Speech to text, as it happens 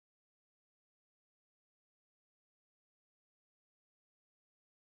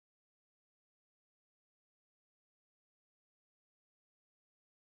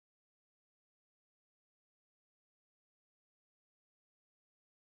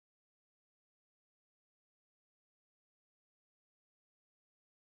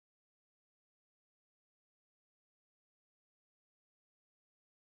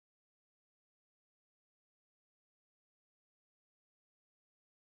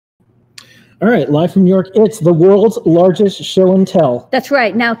All right, live from New York. It's the world's largest show and tell. That's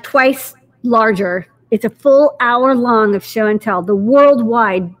right. Now twice larger. It's a full hour long of show and tell. The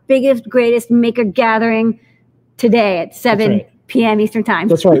worldwide biggest, greatest maker gathering today at 7 p.m. Eastern Time.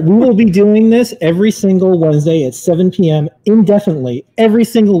 That's right. We will be doing this every single Wednesday at 7 p.m. indefinitely, every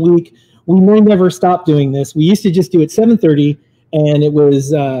single week. We may never stop doing this. We used to just do it 7:30, and it was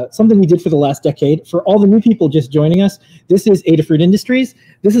something we did for the last decade. For all the new people just joining us, this is Adafruit Industries.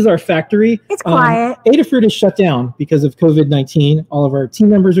 This is our factory. It's quiet. Adafruit is shut down because of COVID-19. All of our team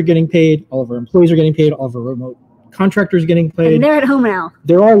members are getting paid. All of our employees are getting paid. All of our remote contractors are getting paid. And they're at home now.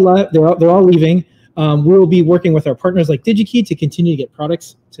 They're all leaving. We will be working with our partners like Digi-Key to continue to get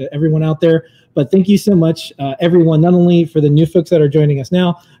products to everyone out there. But thank you so much, everyone, not only for the new folks that are joining us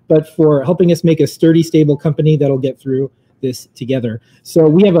now, but for helping us make a sturdy, stable company that'll get through this together. So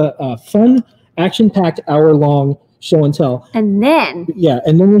we have a fun, action-packed hour-long show and tell. And then? Yeah,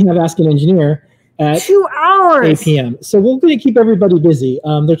 and then we have Ask an Engineer at 2 hours. 8 p.m. So we're going to keep everybody busy.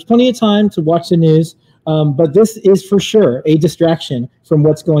 There's plenty of time to watch the news, but this is for sure a distraction from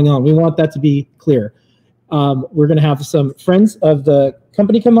what's going on. We want that to be clear. We're going to have some friends of the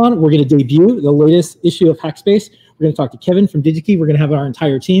company come on. We're going to debut the latest issue of Hackspace. We're going to talk to Kevin from Digi-Key. We're going to have our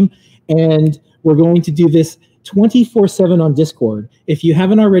entire team, and we're going to do this 24/7 on Discord. If you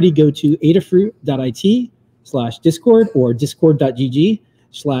haven't already, go to adafruit.it/Discord or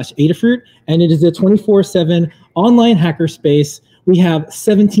discord.gg/Adafruit, and it is a 24/7 online hackerspace. We have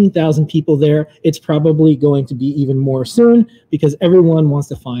 17,000 people there. It's probably going to be even more soon because everyone wants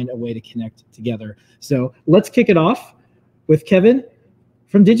to find a way to connect together. So let's kick it off with Kevin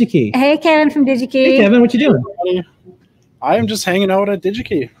from Digi-Key. Hey, Kevin from Digi-Key. Hey, Kevin, what you doing? I am just hanging out at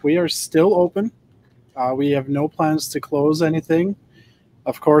Digi-Key. We are still open. We have no plans to close anything.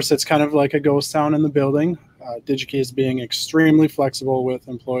 Of course, it's kind of like a ghost town in the building. Digi-Key is being extremely flexible with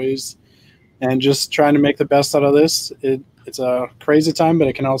employees and just trying to make the best out of this. It's a crazy time, but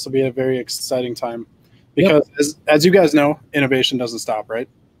it can also be a very exciting time because, as you guys know, innovation doesn't stop, right?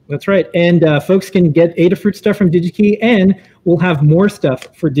 That's right. And folks can get Adafruit stuff from Digi-Key, and we'll have more stuff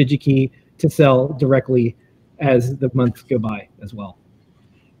for Digi-Key to sell directly as the months go by as well.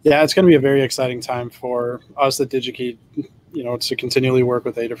 Yeah, it's going to be a very exciting time for us at Digi-Key, to continually work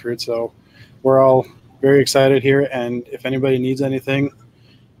with Adafruit. So we're all very excited here. And if anybody needs anything,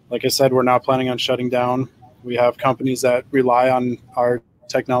 like I said, we're not planning on shutting down. We have companies that rely on our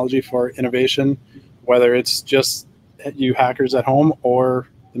technology for innovation, whether it's just you hackers at home or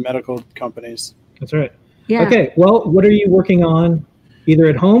the medical companies. That's right. Yeah. Okay, well, what are you working on either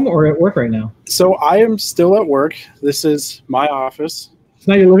at home or at work right now? So I am still at work. This is my office. It's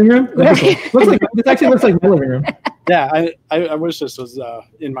not your living room? This actually looks like my living room. Yeah, I wish this was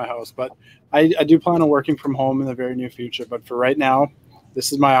in my house, but I do plan on working from home in the very near future. But for right now,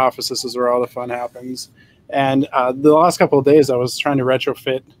 this is my office. This is where all the fun happens. And the last couple of days, I was trying to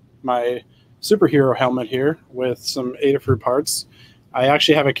retrofit my superhero helmet here with some Adafruit parts. I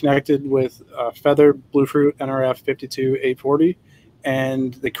actually have it connected with Feather, Bluefruit, NRF 52840,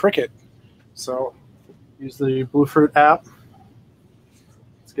 and the Crikit. So use the Bluefruit app.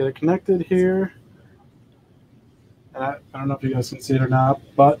 Let's get it connected here. And I don't know if you guys can see it or not,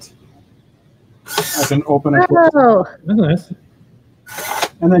 but I can open it. Oh, that's nice.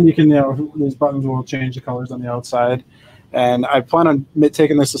 And then you can, these buttons will change the colors on the outside. And I plan on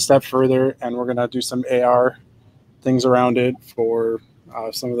taking this a step further, and we're going to do some AR things around it for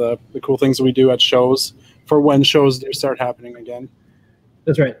some of the cool things that we do at shows for when shows do start happening again.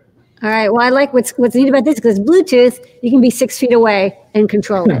 That's right. All right. Well, I like what's neat about this because Bluetooth, you can be 6 feet away and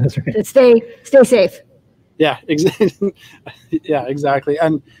control it. That's right. So stay safe. Yeah, exactly. Yeah, exactly.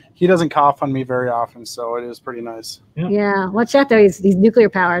 And he doesn't cough on me very often, so it is pretty nice. Yeah. Watch out, though. He's nuclear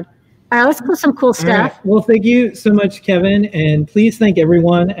powered. All right, let's put some cool stuff. Right. Well, thank you so much, Kevin. And please thank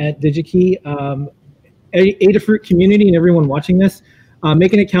everyone at Digi-Key, Adafruit community, and everyone watching this.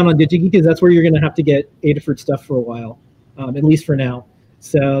 Make an account on Digi-Key because that's where you're going to have to get Adafruit stuff for a while, at least for now.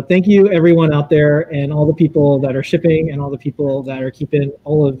 So thank you, everyone out there, and all the people that are shipping and all the people that are keeping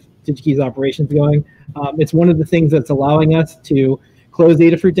all of Digi-Key's operations going. It's one of the things that's allowing us to close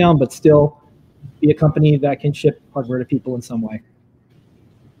Adafruit down, but still be a company that can ship hardware to people in some way.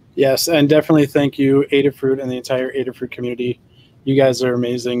 Yes, and definitely thank you, Adafruit, and the entire Adafruit community. You guys are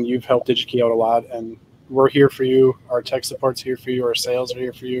amazing. You've helped Digi-Key out a lot, and we're here for you. Our tech support's here for you. Our sales are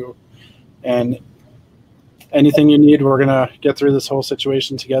here for you. And anything you need, we're going to get through this whole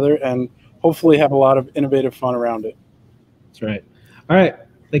situation together and hopefully have a lot of innovative fun around it. That's right. All right.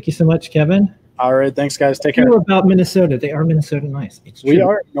 Thank you so much, Kevin. All right. Thanks, guys. Take care. About Minnesota. They are Minnesota nice. It's true. We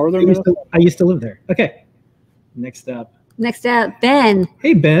are. Northern Minnesota. I used to live there. Okay. Next up. Next up, Ben.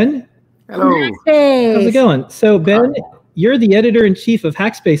 Hey, Ben. Hello. Hackspace. How's it going? So Ben, you're the editor-in-chief of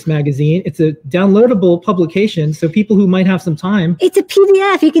Hackspace magazine. It's a downloadable publication, so people who might have some time. It's a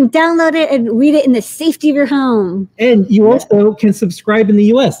PDF. You can download it and read it in the safety of your home. And you also can subscribe in the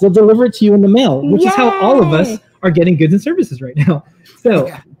US. They'll deliver it to you in the mail, which is how all of us are getting goods and services right now. So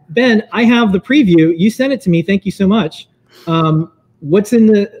Ben, I have the preview. You sent it to me. Thank you so much. What's in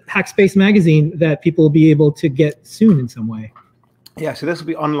the Hackspace magazine that people will be able to get soon in some way? Yeah, so this will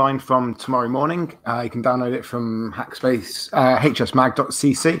be online from tomorrow morning. You can download it from Hackspace,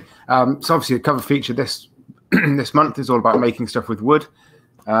 hsmag.cc. So obviously the cover feature this this month is all about making stuff with wood.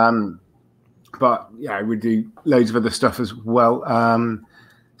 But yeah, we do loads of other stuff as well.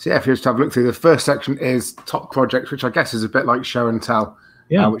 So yeah, if you just have a look through, the first section is top projects, which I guess is a bit like show and tell,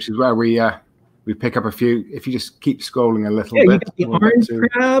 which is where we pick up a few. If you just keep scrolling a little bit. You got the orange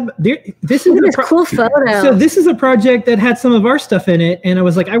crab. This is a cool photo. So this is a project that had some of our stuff in it, and I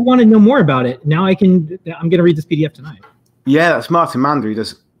was like, I want to know more about it. Now I'm going to read this PDF tonight. Yeah, that's Martin Mander. He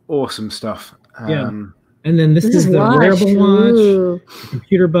does awesome stuff. And then this is the wearable watch, the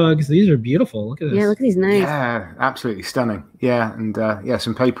computer bugs. These are beautiful. Look at this. Yeah, look at these nice. Yeah, absolutely stunning. Yeah, and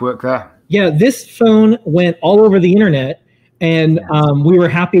some paperwork there. Yeah, this phone went all over the internet, and we were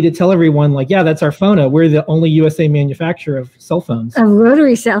happy to tell everyone, like, yeah, that's our phone. We're the only USA manufacturer of cell phones. A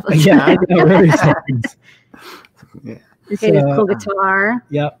rotary cell phone. Yeah, rotary cell phones. Yeah. Okay, this cool guitar.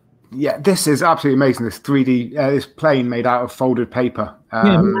 Yep. Yeah, this is absolutely amazing. This 3D, this plane made out of folded paper.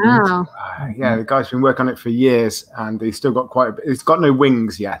 Wow. Yeah, the guy's been working on it for years, and he's still got quite a bit. It's got no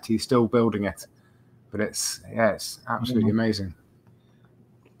wings yet. He's still building it, but it's absolutely amazing.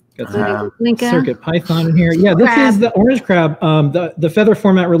 Got the Circuit Python in here. Yeah, this is the orange crab. The feather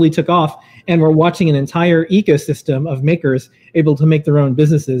format really took off, and we're watching an entire ecosystem of makers able to make their own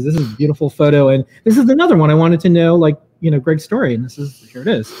businesses. This is a beautiful photo, and this is another one I wanted to know, like, Greg's story, and here it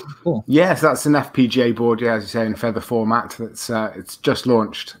is. Cool. Yes, that's an FPGA board, as you say, in feather format. That's it's just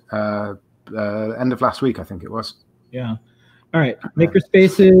launched end of last week, I think it was. Yeah. All right, maker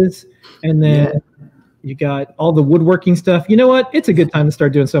spaces, and then you got all the woodworking stuff. You know what? It's a good time to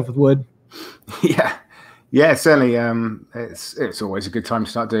start doing stuff with wood. Yeah, certainly. It's always a good time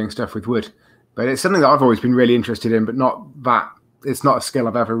to start doing stuff with wood, but it's something that I've always been really interested in, but not that. It's not a skill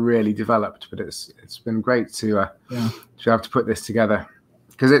I've ever really developed, but it's been great to have to put this together,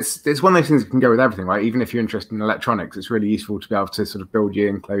 because it's one of those things that can go with everything, right? Even if you're interested in electronics, it's really useful to be able to sort of build your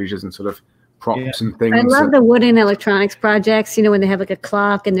enclosures and sort of props and things. I love the wooden electronics projects, when they have like a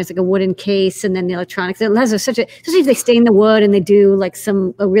clock and there's like a wooden case and then the electronics. It has especially if they stain the wood and they do like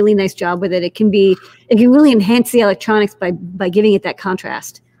a really nice job with it, it can really enhance the electronics by giving it that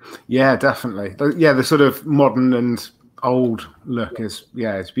contrast. Yeah, definitely. Yeah, the sort of modern and old look is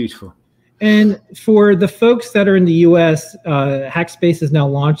it's beautiful. And for the folks that are in the US, Hackspace is now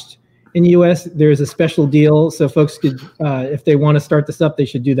launched in the US. There's a special deal, so folks could, if they want to start this up, they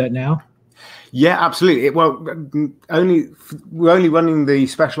should do that now. Yeah, absolutely. Well, we're only running the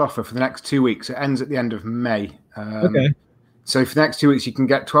special offer for the next 2 weeks. It ends at the end of May. Okay. So for the next 2 weeks, you can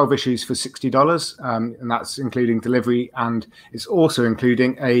get 12 issues for $60, and that's including delivery, and it's also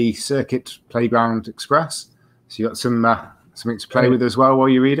including a Circuit Playground Express. So you got something to play with as well while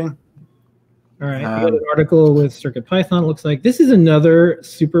you're reading. All right. You got an article with Circuit Python. It looks like this is another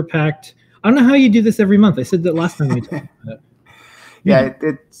super packed. I don't know how you do this every month. I said that last time we talked about it. Yeah,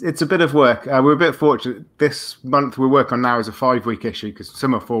 it's a bit of work. We're a bit fortunate. This month we're working on now is a 5-week issue, because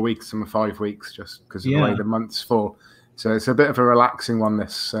some are 4 weeks, some are 5 weeks, just because of the way the months fall. So it's a bit of a relaxing one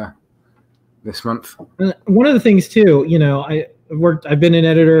this month. And one of the things too, I've been an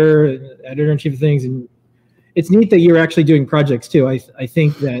editor-in-chief of things, and it's neat that you're actually doing projects too. I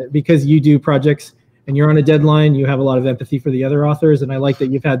think that because you do projects and you're on a deadline, you have a lot of empathy for the other authors, and I like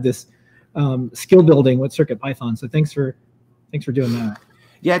that you've had this skill building with Circuit Python. So thanks for doing that.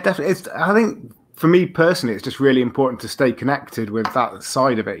 Yeah, definitely. I think for me personally, it's just really important to stay connected with that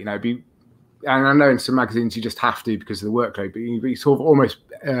side of it. And I know in some magazines you just have to because of the workload, but you sort of almost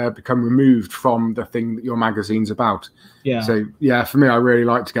become removed from the thing that your magazine's about. Yeah. So for me, I really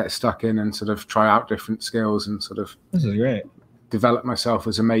like to get stuck in and sort of try out different skills and sort of develop myself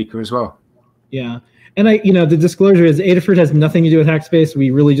as a maker as well. Yeah. And the disclosure is Adafruit has nothing to do with Hackspace.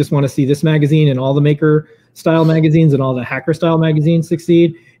 We really just want to see this magazine and all the maker style magazines and all the hacker style magazines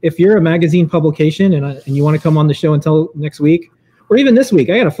succeed. If you're a magazine publication and you want to come on the show until next week, or even this week,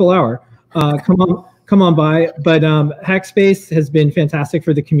 I got a full hour. Come on by. But Hackspace has been fantastic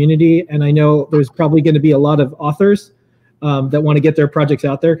for the community, and I know there's probably going to be a lot of authors that want to get their projects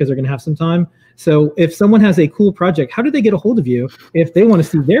out there because they're going to have some time. So if someone has a cool project, how do they get a hold of you if they want to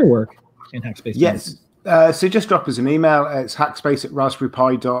see their work in Hackspace? So just drop us an email. It's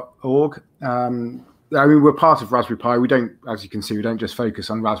hackspace@raspberrypi.org. I mean, we're part of Raspberry Pi. We don't, as you can see, we don't just focus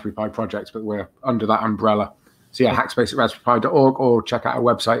on Raspberry Pi projects, but we're under that umbrella. So yeah, hackspace@raspberrypi.org, or check out our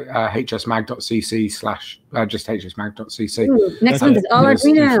website, hsmag.cc/ just hsmag.cc. Next month is all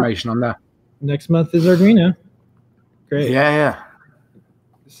Arduino. Information on there. Next month is Arduino. Great. Yeah.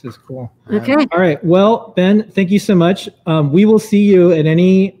 This is cool. Okay. All right. Well, Ben, thank you so much. We will see you at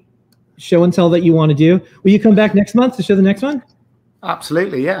any show and tell that you want to do. Will you come back next month to show the next one?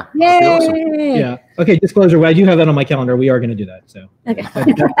 Absolutely, yeah. Yay! That'd be awesome. Yeah. Okay, disclosure. I do have that on my calendar. We are going to do that. So Okay.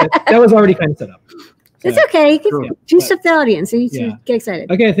 that was already kind of set up. So, It's okay. You can Cool. juice up the audience so you Yeah. get excited.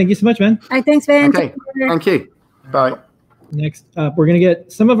 Okay, thank you so much, Ben. All right, thanks, Ben. Okay, thank you. Bye. Next up, we're going to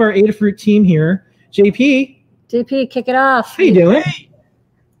get some of our Adafruit team here. JP, JP, kick it off. how you doing? Hey.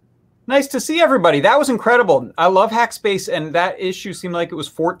 Nice to see everybody. That was incredible. I love Hackspace, and that issue seemed like it was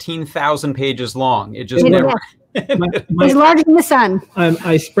 14,000 pages long. It just Yeah. never. It's larger than the sun.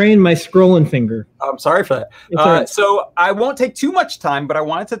 I sprained my scrolling finger. I'm sorry for that. It's all right. So I won't take too much time, but I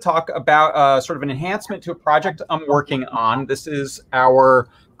wanted to talk about sort of an enhancement to a project I'm working on. This is our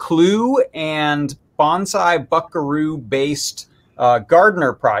Clue and Bonsai Buckaroo-based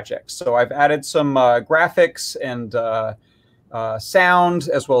gardener project. So I've added some graphics and sound,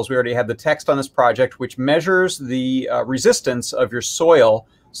 as well as we already had the text on this project, which measures the resistance of your soil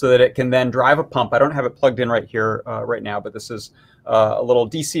so that it can then drive a pump. I don't have it plugged in right here right now, but this is a little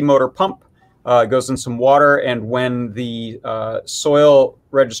DC motor pump. It goes in some water, and when the soil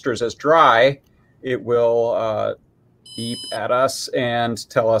registers as dry, it will beep at us and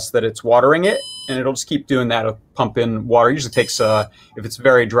tell us that it's watering it, and it'll just keep doing that. It'll pump in water. It usually takes, if it's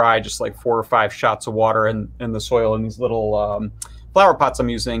very dry, just like 4 or 5 shots of water in the soil. And these little flower pots I'm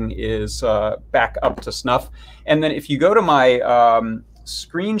using is back up to snuff. And then if you go to my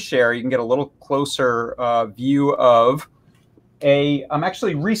screen share, you can get a little closer view of I'm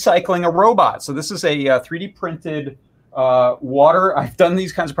actually recycling a robot. So this is a 3D printed water. I've done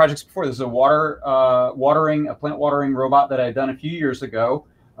these kinds of projects before. This is a plant watering robot that I'd done a few years ago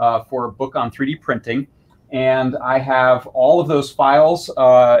for a book on 3D printing. And I have all of those files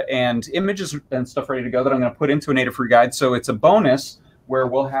and images and stuff ready to go that I'm going to put into an Adafruit guide. So it's a bonus where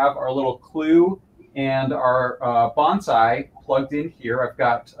we'll have our little Clue and our bonsai plugged in here. I've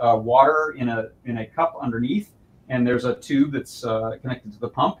got water in a cup underneath, and there's a tube that's connected to the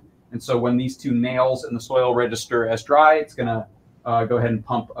pump. And so when these 2 nails in the soil register as dry, it's going to go ahead and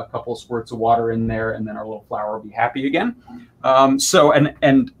pump a couple squirts of water in there, and then our little flower will be happy again.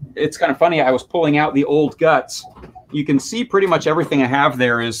 And it's kind of funny. I was pulling out the old guts. You can see pretty much everything I have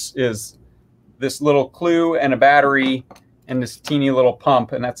there is this little Clue and a battery and this teeny little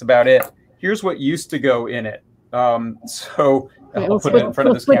pump, and that's about it. Here's what used to go in it. So I'll put it in front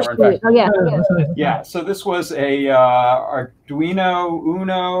of this camera. In fact. Oh, yeah. Yeah, so this was a Arduino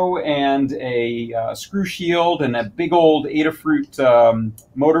Uno and a screw shield and a big old Adafruit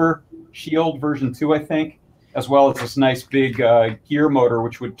motor shield version 2, I think, as well as this nice big gear motor,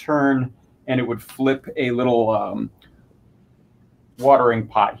 which would turn and it would flip a little watering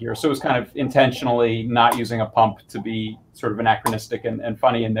pot here. So it was kind of intentionally not using a pump to be sort of anachronistic and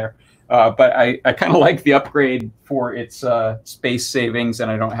funny in there. But I kind of like the upgrade for its space savings, and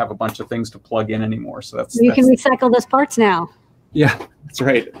I don't have a bunch of things to plug in anymore. So that's You can recycle those parts now. Yeah, that's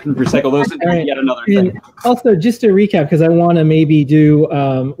right. Recycle those and do yet another thing. Also, just to recap, because I want to maybe do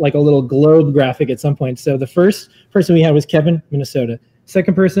like a little globe graphic at some point. So the first person we had was Kevin, Minnesota.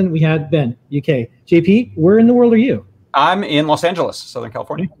 Second person we had Ben, UK. JP, where in the world are you? I'm in Los Angeles, Southern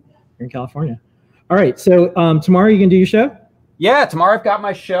California. You're in California. All right. So tomorrow you can do your show? Yeah, tomorrow I've got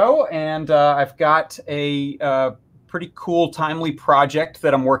my show, and I've got a pretty cool, timely project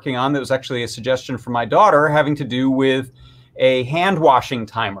that I'm working on that was actually a suggestion from my daughter having to do with a hand washing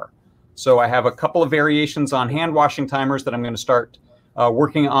timer. So I have a couple of variations on hand washing timers that I'm going to start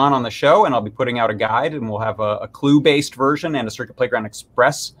working on the show, and I'll be putting out a guide, and we'll have a Clue-based version and a Circuit Playground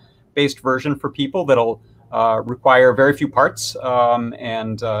Express-based version for people that'll require very few parts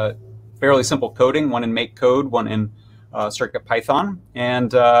and fairly simple coding, one in Make Code, one in Circuit Python.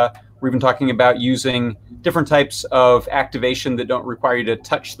 And we're even talking about using different types of activation that don't require you to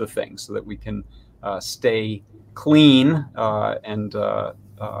touch the thing so that we can stay clean and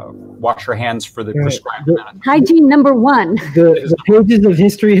wash our hands for the prescribed amount. Hygiene #1. The pages of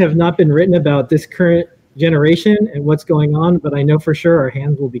history have not been written about this current generation and what's going on, but I know for sure our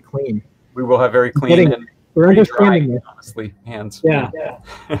hands will be clean. We will have very clean and we're pretty understanding dry, this. honestly, hands. Yeah.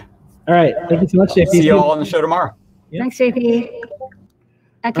 All right. Thank you so much, JP. See you all on the show tomorrow. Yeah. Thanks, JP. Okay,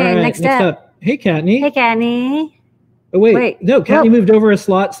 All right, next up. Hey, Kattni. Hey, Kattni. Oh, wait. No, Kattni moved over a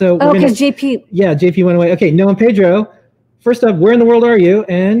slot. So oh, because JP. Yeah, JP went away. Okay, Noe and Pedro. First up, where in the world are you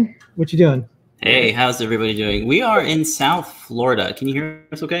and what you doing? Hey, how's everybody doing? We are in South Florida. Can you hear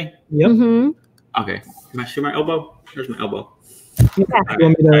us okay? Yep. Mm-hmm. Okay. Can I show my elbow? There's my elbow. Yeah. You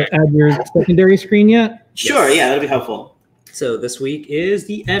want me to add your secondary screen yet? Sure, yeah, that'll be helpful. So this week is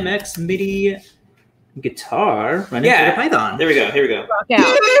the MX MIDI guitar running through the Python. There we go. Here we go. Rock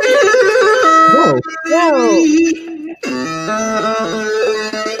out. Whoa.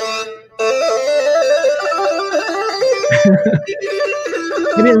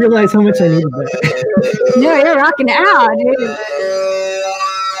 I didn't realize how much I needed that. No, you're rocking out, dude.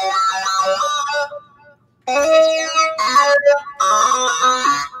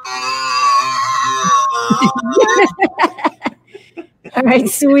 All right,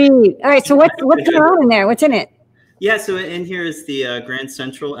 sweet. All right, so what's going on in there? What's in it? Yeah, so in here is the Grand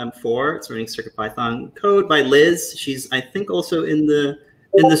Central M4. It's running CircuitPython code by Liz. She's, I think, also in the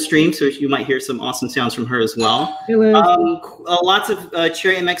stream, so you might hear some awesome sounds from her as well. Hey, Liz. Lots of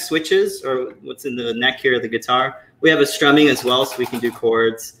Cherry MX switches, or what's in the neck here of the guitar. We have a strumming as well, so we can do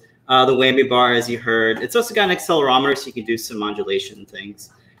chords. The whammy bar, as you heard. It's also got an accelerometer, so you can do some modulation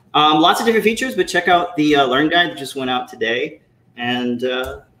things. Lots of different features, but check out the Learn Guide that just went out today. And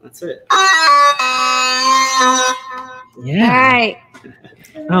that's it. Yeah. All right.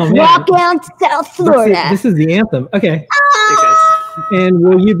 Oh, man. Walk down to South Florida. This is the anthem. Okay. Thanks, guys. And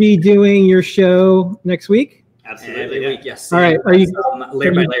will you be doing your show next week? Absolutely. Every week, yes. All right. Are you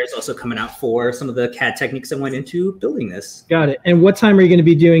layer by layer is also coming out for some of the CAD techniques that went into building this. Got it. And what time are you going to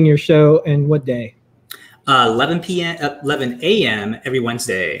be doing your show and what day? 11 a.m. every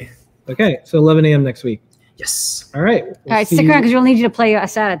Wednesday. Okay. So 11 a.m. next week. Yes. All right. All right, stick around because we'll need you to play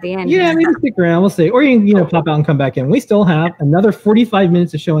us out at the end. Yeah, maybe stick around. We'll see. Or you can, pop out and come back in. We still have another 45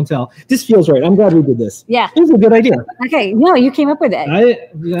 minutes of show and tell. This feels right. I'm glad we did this. Yeah. This is a good idea. Okay. No, you came up with it.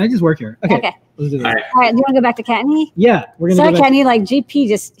 I just work here. Okay. Let's do this. All right. All right. Do you want to go back to Kattni? Yeah, we're gonna. Sorry, go back. Kattni. Like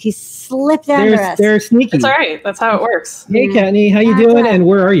GP he slipped under us. They're sneaky. It's all right. That's how it works. Hey, Kattni, how you doing? And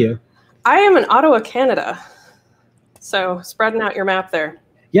where are you? I am in Ottawa, Canada. So spreading out your map there.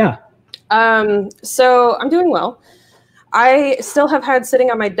 Yeah. So I'm doing well. I still have had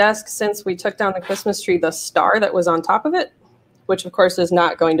sitting on my desk since we took down the Christmas tree the star that was on top of it, which of course is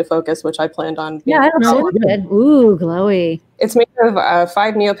not going to focus, which I planned on. Yeah, that looks good. Ooh, glowy. It's made of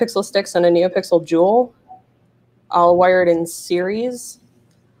 5 neopixel sticks and a neopixel jewel, all wired in series.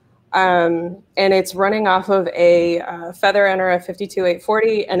 And it's running off of a Feather NRF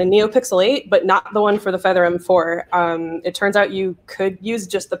 52840 and a NeoPixel 8, but not the one for the Feather M4. It turns out you could use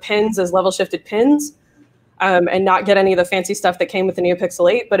just the pins as level shifted pins and not get any of the fancy stuff that came with the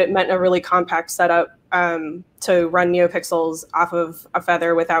NeoPixel 8, but it meant a really compact setup to run NeoPixels off of a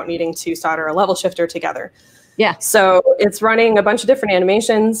Feather without needing to solder a level shifter together. Yeah. So it's running a bunch of different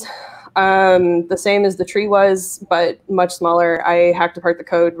animations. The same as the tree was, but much smaller. I hacked apart the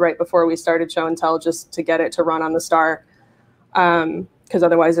code right before we started show and tell just to get it to run on the star, because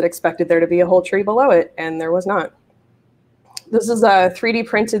otherwise it expected there to be a whole tree below it, and there was not. This is a 3D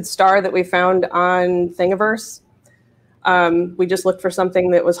printed star that we found on Thingiverse. We just looked for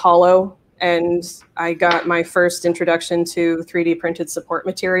something that was hollow, and I got my first introduction to 3D printed support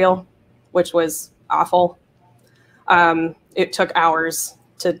material, which was awful. It took hours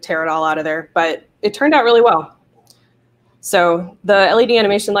to tear it all out of there, but it turned out really well. So the LED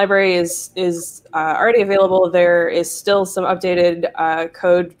animation library is already available. There is still some updated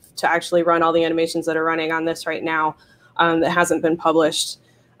code to actually run all the animations that are running on this right now that hasn't been published,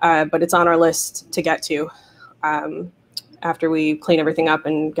 but it's on our list to get to after we clean everything up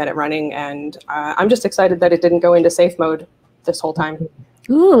and get it running. And I'm just excited that it didn't go into safe mode this whole time.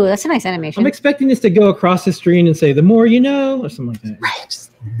 Ooh, that's a nice animation. I'm expecting this to go across the screen and say, "The more you know," or something like that. Right.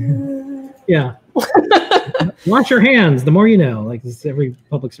 Yeah. Wash your hands. The more you know. Like this, every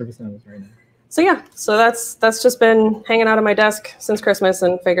public service knows right now. So yeah, so that's just been hanging out on my desk since Christmas,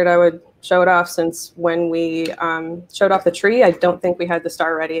 and figured I would show it off since when we showed off the tree. I don't think we had the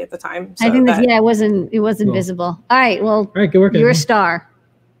star ready at the time. So I think that, yeah, it wasn't cool. Visible. All right, well, all right, good work. You're a star.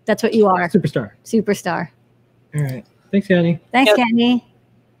 That's what you are. Superstar. Superstar. All right. Thanks, Kattni. Thanks, Kattni.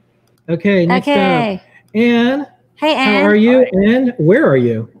 Okay, next up. Anne. Hey, Anne. How are you? And where are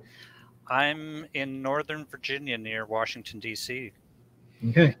you? I'm in Northern Virginia near Washington, D.C.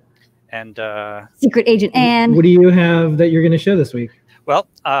 Okay. And Secret Agent Anne. What do you have that you're going to show this week? Well,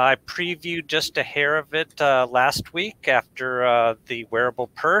 I previewed just a hair of it last week after the wearable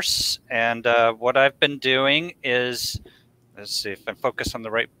purse. And what I've been doing is, let's see if I focus on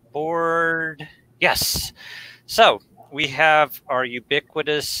the right board. Yes. So we have our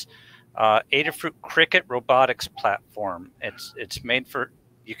ubiquitous Adafruit Crikit robotics platform. It's made for,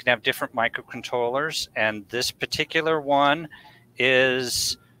 you can have different microcontrollers, and this particular one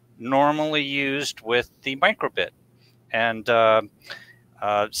is normally used with the microbit. And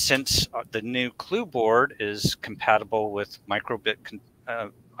since the new Clue board is compatible with microbit,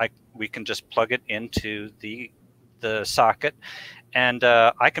 we can just plug it into the socket, and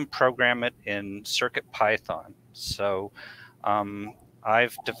I can program it in CircuitPython. So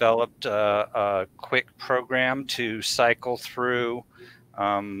I've developed a quick program to cycle through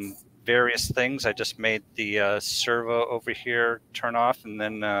various things. I just made the servo over here turn off, and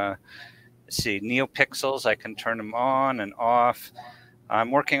then let's see, neopixels, I can turn them on and off.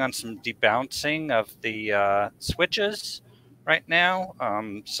 I'm working on some debouncing of the switches right now.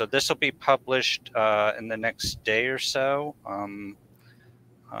 So this will be published in the next day or so on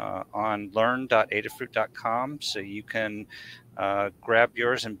learn.adafruit.com, so you can grab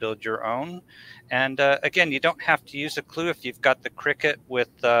yours and build your own. And again, you don't have to use a Clue if you've got the Crikit with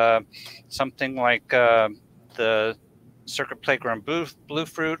something like the Circuit Playground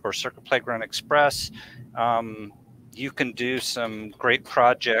Bluefruit or Circuit Playground Express. You can do some great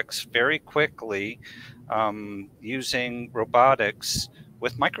projects very quickly using robotics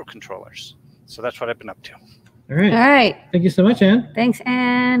with microcontrollers. So that's what I've been up to. All right. All right. Thank you so much, Ann. Thanks,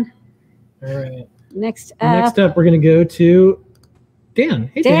 Ann. All right. Next Next up, we're going to go to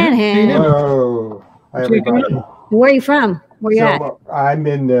Dan. Hey, Dan. Dan. Hello. Hi, everybody. Where are you from? Where you at? I'm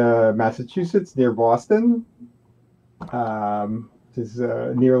in Massachusetts, near Boston. This is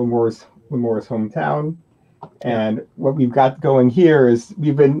near Lamore's hometown. And what we've got going here is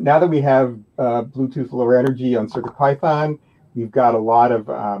now that we have Bluetooth Low Energy on CircuitPython, we've got a lot of,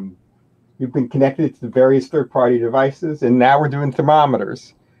 we've been connected to the various third-party devices, and now we're doing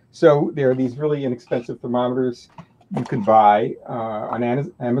thermometers. So there are these really inexpensive thermometers you can buy on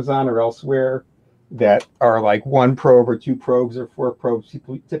Amazon or elsewhere that are like 1 probe or 2 probes or 4 probes.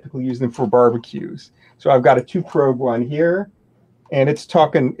 People typically use them for barbecues. So I've got a 2-probe one here, and it's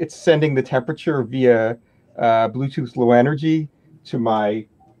sending the temperature via Bluetooth Low Energy to my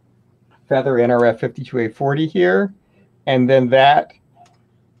Feather NRF52840 here, and then that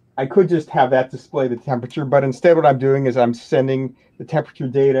I could just have that display the temperature, but instead what I'm doing is I'm sending the temperature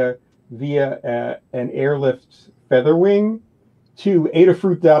data via an airlift feather wing to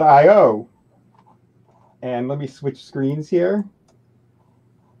Adafruit.io. And let me switch screens here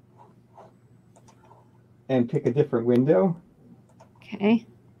and pick a different window. Okay.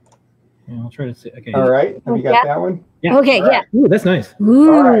 Yeah, I'll try to see. Okay. All right. Have you got that one? Yeah. Okay. Right. Ooh, that's nice.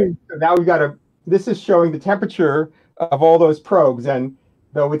 Ooh. All right. So now we've got this is showing the temperature of all those probes. And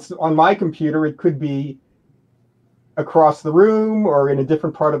though it's on my computer, it could be across the room or in a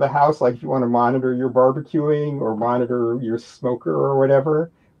different part of the house, like if you want to monitor your barbecuing or monitor your smoker or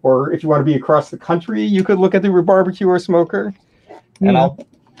whatever. Or if you want to be across the country, you could look at the barbecue or smoker. And I'll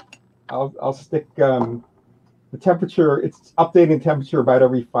stick the temperature. It's updating temperature about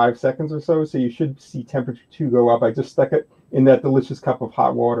every 5 seconds or so. So you should see temperature 2 go up. I just stuck it in that delicious cup of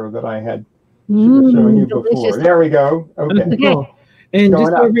hot water that I had showing you before. Delicious. There we go. Okay. Cool. And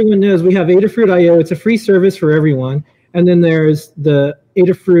just so everyone knows, we have Adafruit.io. It's a free service for everyone. And then there's the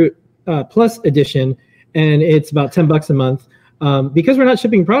Adafruit Plus edition, and it's about $10 a month. Because we're not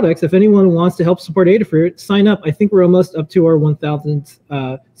shipping products, if anyone wants to help support Adafruit, sign up. I think we're almost up to our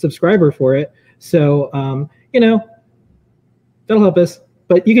 1,000th subscriber for it. So, that'll help us.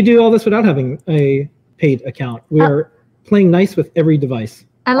 But you could do all this without having a paid account. We are playing nice with every device.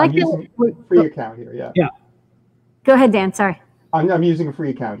 I like the free account here. Yeah. Yeah. Go ahead, Dan. Sorry. I'm using a free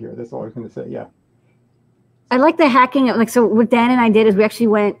account here. That's all I was going to say. Yeah. I like the hacking. So what Dan and I did is we actually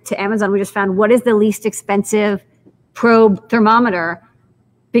went to Amazon. We just found what is the least expensive probe thermometer,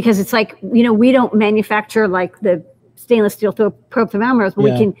 because it's like, we don't manufacture like the stainless steel probe thermometers, but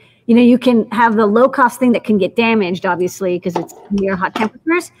we can, you can have the low cost thing that can get damaged, obviously, because it's near hot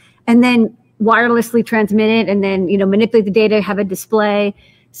temperatures, and then wirelessly transmit it, and then, manipulate the data, have a display.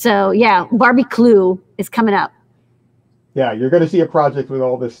 So yeah, Barbie Clue is coming up. Yeah, you're going to see a project with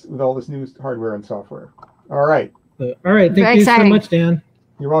all this new hardware and software. All right. All right. Thank you so much, Dan.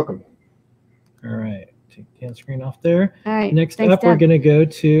 You're welcome. All right. Take Dan's screen off there. All right. Next up, we're going to go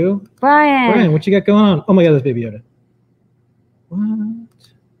to Brian. Brian, what you got going on? Oh my God, that's Baby Yoda. What?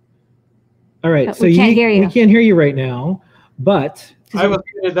 All right. So we can't hear you. We can't hear you right now, but I was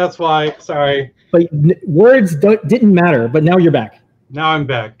muted, that's why. Sorry. But words didn't matter. But now you're back. Now I'm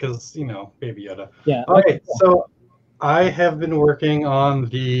back because Baby Yoda. Yeah. Okay. So I have been working on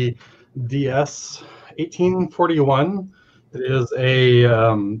the DS1841. It is a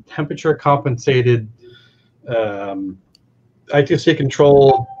temperature compensated I2C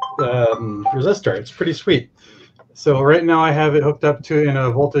control resistor. It's pretty sweet. So right now I have it hooked up to in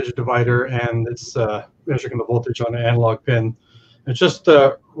a voltage divider, and it's measuring the voltage on an analog pin. It's just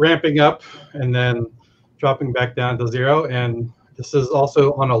ramping up and then dropping back down to 0. And this is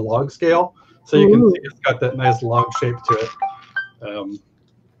also on a log scale, so you can see it's got that nice log shape to it,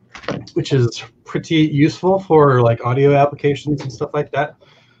 which is pretty useful for like audio applications and stuff like that.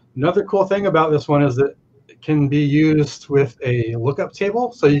 Another cool thing about this one is that it can be used with a lookup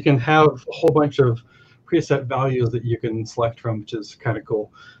table, so you can have a whole bunch of preset values that you can select from, which is kind of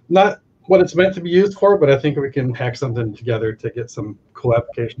cool. Not what it's meant to be used for, but I think we can hack something together to get some cool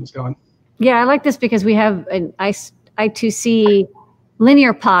applications going. Yeah, I like this because we have an I2C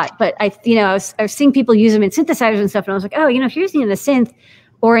linear pot, but I was seeing people use them in synthesizers and stuff, and I was like, oh, if you're using it in a synth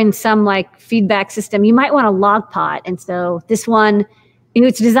or in some like feedback system, you might want a log pot. And so this one,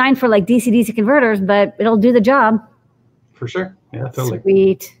 it's designed for like DC-DC converters, but it'll do the job. For sure. Yeah, totally.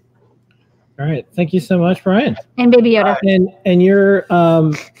 Sweet. All right. Thank you so much, Brian. And Baby Yoda. And you're,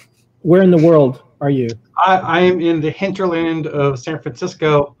 where in the world are you? I am in the hinterland of San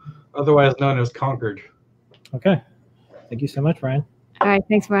Francisco, otherwise known as Concord. Okay. Thank you so much, Brian. All right.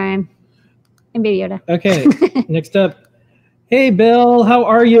 Thanks, Brian. And Baby Yoda. Okay. Next up. Hey, Bill. How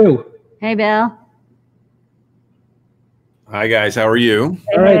are you? Hey, Bill. Hi, guys. How are you?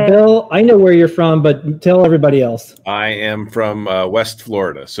 All right, Bill. I know where you're from, but tell everybody else. I am from West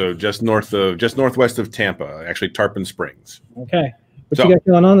Florida, so just northwest of Tampa, actually Tarpon Springs. Okay. What you got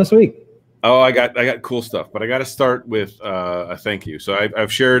going on this week? Oh, I got cool stuff, but I got to start with a thank you. So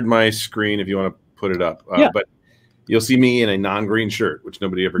I've shared my screen if you want to put it up. Yeah. But you'll see me in a non-green shirt, which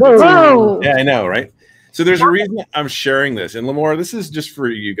nobody ever gets. Whoa. Yeah, I know, right? So there's a reason I'm sharing this. And Lamora, this is just for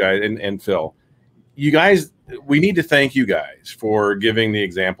you guys and Phil. You guys, we need to thank you guys for giving the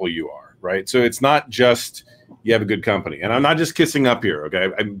example you are, right? So it's not just you have a good company. And I'm not just kissing up here, okay?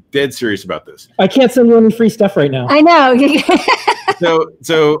 I'm dead serious about this. I can't send you any free stuff right now. I know.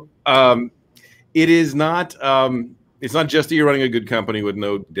 So it is not it's not just that you're running a good company with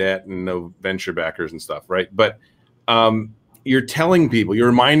no debt and no venture backers and stuff, right? But you're telling people, you're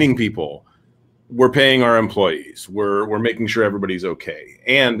reminding people we're paying our employees, we're making sure everybody's okay.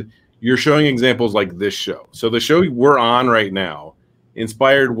 And you're showing examples like this show. So the show we're on right now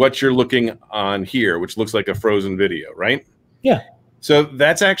inspired what you're looking on here, which looks like a frozen video, right? Yeah. So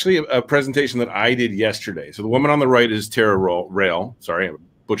that's actually a presentation that I did yesterday. So the woman on the right is Tara Rail. Sorry, I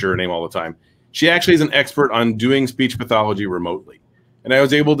butcher her name all the time. She actually is an expert on doing speech pathology remotely. And I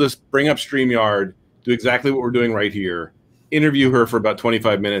was able to bring up StreamYard, do exactly what we're doing right here, interview her for about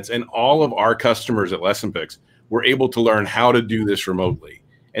 25 minutes, and all of our customers at Lesson Picks were able to learn how to do this remotely.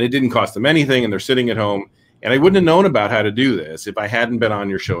 And it didn't cost them anything, and they're sitting at home. And I wouldn't have known about how to do this if I hadn't been on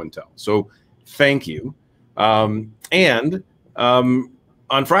your show and tell. So thank you. On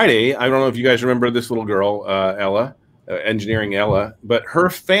Friday, I don't know if you guys remember this little girl, Ella, Engineering Ella, but her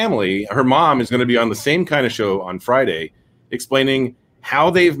family, her mom is going to be on the same kind of show on Friday, explaining how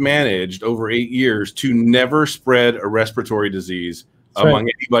they've managed over 8 years to never spread a respiratory disease among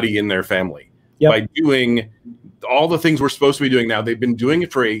anybody in their family by doing all the things we're supposed to be doing now. They've been doing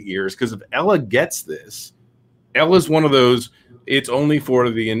it for 8 years, because if Ella gets this, Ella's one of those, it's only for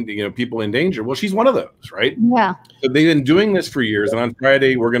the people in danger. Well, she's one of those, right? Yeah. So they've been doing this for years. And on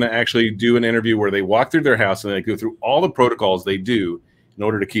Friday, we're going to actually do an interview where they walk through their house and they go through all the protocols they do in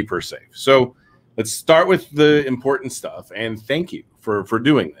order to keep her safe. So let's start with the important stuff. And thank you for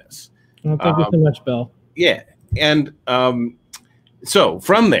doing this. Well, thank you so much, Bill. Yeah. And so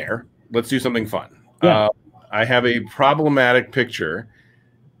from there, let's do something fun. Yeah. I have a problematic picture.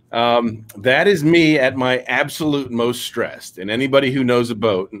 That is me at my absolute most stressed. And anybody who knows a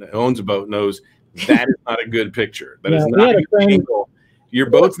boat and owns a boat knows that is not a good picture. That is not a good angle. Your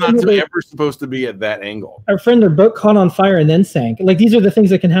boat's not ever supposed to be at that angle. Our friend, their boat caught on fire and then sank. Like, these are the things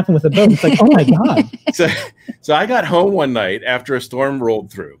that can happen with a boat. It's like, oh my God. So I got home one night after a storm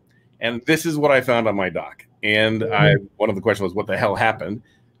rolled through, and this is what I found on my dock. And one of the questions was, what the hell happened?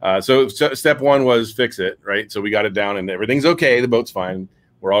 So step one was fix it, right? So we got it down and everything's okay. The boat's fine.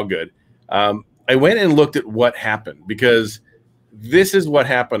 We're all good. I went and looked at what happened, because this is what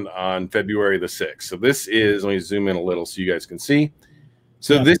happened on February the 6th. So this is, let me zoom in a little so you guys can see.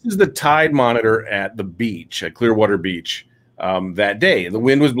 So this is the tide monitor at the beach, at Clearwater Beach, that day. The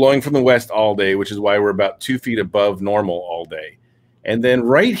wind was blowing from the west all day, which is why we're about 2 feet above normal all day. And then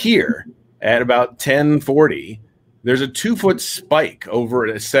right here at about 10:40, there's a 2-foot spike over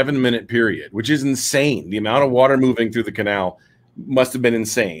a 7-minute period, which is insane. The amount of water moving through the canal must have been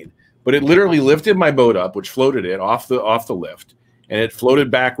insane. But it literally lifted my boat up, which floated it off the lift, and it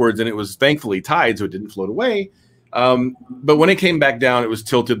floated backwards, and it was thankfully tide, so it didn't float away. But when it came back down, it was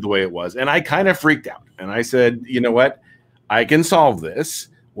tilted the way it was. And I kind of freaked out. And I said, you know what? I can solve this.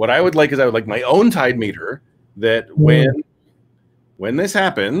 What I would like is I would like my own tide meter that when this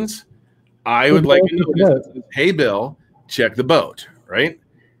happens, I would like to know, hey, Bill, check the boat, right?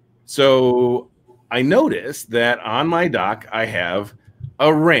 So I noticed that on my dock, I have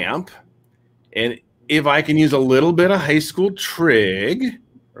a ramp. And if I can use a little bit of high school trig,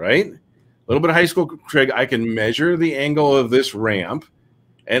 right? A little bit of high school trig, I can measure the angle of this ramp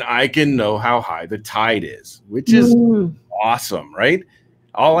and I can know how high the tide is, which is awesome, right?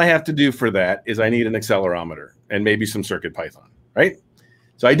 All I have to do for that is I need an accelerometer and maybe some Circuit Python, right?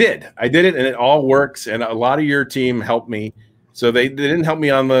 So I did it, and it all works. And a lot of your team helped me. So they didn't help me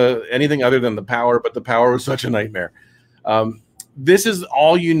on anything other than the power, but the power was such a nightmare. This is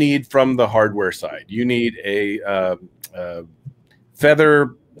all you need from the hardware side. You need a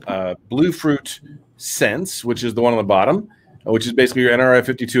Feather Bluefruit Sense, which is the one on the bottom, which is basically your NRF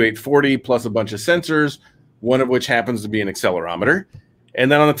 52840 plus a bunch of sensors, one of which happens to be an accelerometer.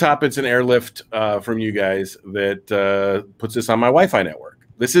 And then on the top, it's an airlift from you guys that puts this on my Wi-Fi network.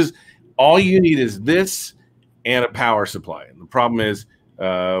 This is all you need is this and a power supply. And the problem is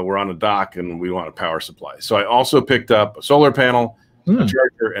we're on a dock and we want a power supply. So I also picked up a solar panel, a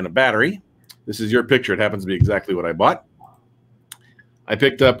charger, and a battery. This is your picture. It happens to be exactly what I bought. I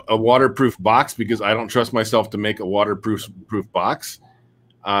picked up a waterproof box because I don't trust myself to make a waterproof box.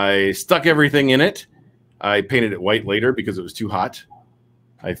 I stuck everything in it. I painted it white later because it was too hot.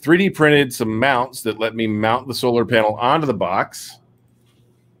 I 3D printed some mounts that let me mount the solar panel onto the box.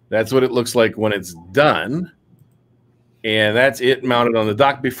 That's what it looks like when it's done. And that's it mounted on the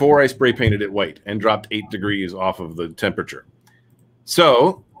dock before I spray painted it white and dropped 8 degrees off of the temperature.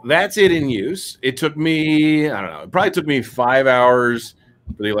 So that's it in use. It took me, I don't know, it probably took me 5 hours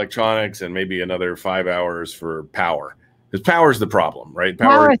for the electronics and maybe another 5 hours for power. Because power is the problem, right?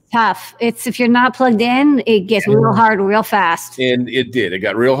 Power is tough. It's if you're not plugged in, it gets real hard real fast. And it did. It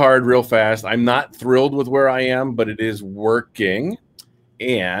got real hard real fast. I'm not thrilled with where I am, but it is working.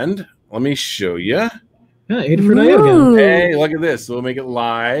 And let me show you. Yeah, Adafruit. Hey, look at this. So we'll make it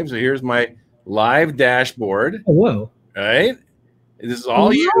live. So here's my live dashboard. Oh, whoa. Right? This is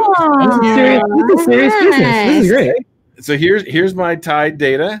all you. This is serious business. This is great. So here's my tide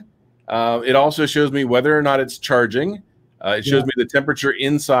data. It also shows me whether or not it's charging. It shows me the temperature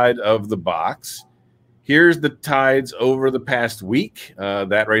inside of the box. Here's the tides over the past week.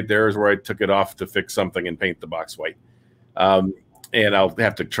 That right there is where I took it off to fix something and paint the box white. And I'll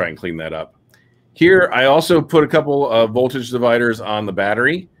have to try and clean that up. Here, I also put a couple of voltage dividers on the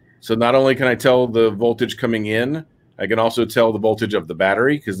battery. So not only can I tell the voltage coming in, I can also tell the voltage of the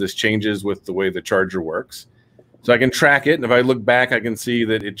battery because this changes with the way the charger works. So I can track it. And if I look back, I can see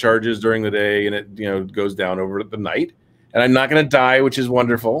that it charges during the day and it goes down over the night. And I'm not going to die, which is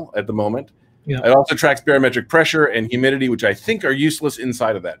wonderful at the moment. Yeah. It also tracks barometric pressure and humidity, which I think are useless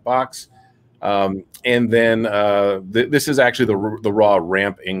inside of that box. And then this is actually the raw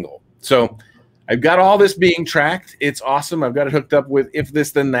ramp angle. So I've got all this being tracked. It's awesome. I've got it hooked up with if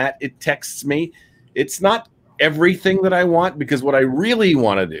this, then that. It texts me. It's not everything that I want because what I really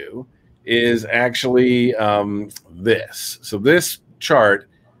want to do is actually this. So this chart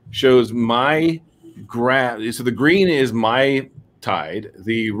shows my graph. So the green is my tide.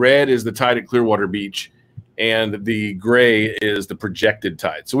 The red is the tide at Clearwater Beach. And the gray is the projected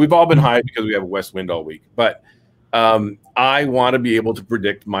tide. So we've all been high because we have a west wind all week. But I want to be able to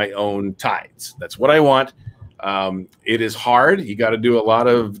predict my own tides. That's what I want. It is hard. You got to do a lot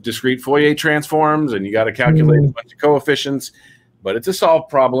of discrete Fourier transforms, and you got to calculate a bunch of coefficients. But it's a solved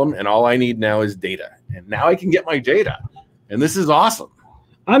problem, and all I need now is data. And now I can get my data. And this is awesome.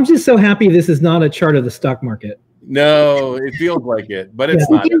 I'm just so happy this is not a chart of the stock market. No, it feels like it, but it's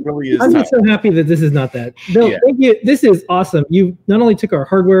not. It really is. I'm just so happy that this is not that. Bill, thank you. This is awesome. You not only took our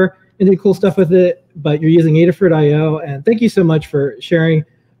hardware and did cool stuff with it, but you're using Adafruit IO. And thank you so much for sharing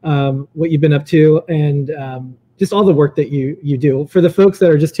what you've been up to and just all the work that you do. For the folks that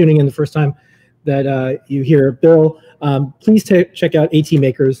are just tuning in the first time that you hear Bill, please check out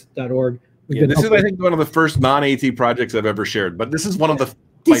atmakers.org. Yeah, this is, I think, one of the first non-AT projects I've ever shared, but this is one of the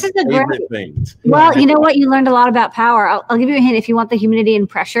favorite things. Well, you know what? You learned a lot about power. I'll give you a hint. If you want the humidity and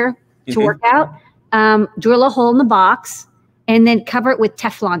pressure to work out, drill a hole in the box and then cover it with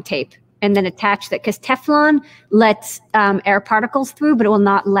Teflon tape and then attach that because Teflon lets air particles through, but it will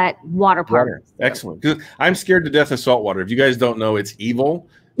not let water particles. Excellent. Because I'm scared to death of salt water. If you guys don't know, it's evil.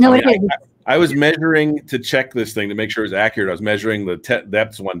 No, it is. I was measuring to check this thing to make sure it was accurate. I was measuring the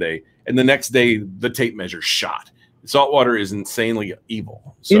depths one day, and the next day the tape measure shot. Saltwater is insanely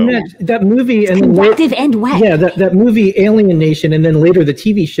evil. So, in that movie, and convective and wet. Yeah, that movie Alien Nation, and then later the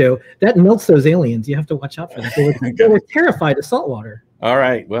TV show that melts those aliens. You have to watch out for that. They were terrified of saltwater. all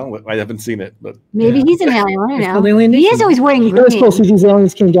right. Well, I haven't seen it, but Maybe he's an alien. I It's don't called know. Alien He Nation. is always wearing It was cool. green. See, these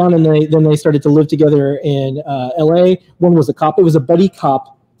aliens came down, and then they started to live together in L.A. One was a cop. It was a buddy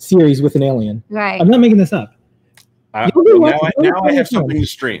cop series with an alien. Right. I'm not making this up. now I have something to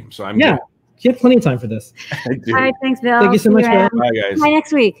stream, so I'm Yeah, good. you have plenty of time for this. I do. All right, thanks, Bill. Thank you so See much, Bill. around. Bye, guys. Bye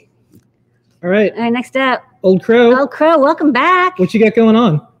next week. All right, All right, next up, Old Crow. Old Crow. Welcome back. What you got going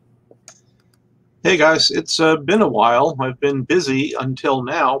on? Hey guys, it's been a while. I've been busy until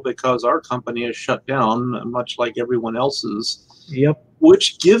now because our company is shut down, much like everyone else's. Yep.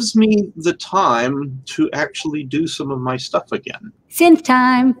 Which gives me the time to actually do some of my stuff again. Synth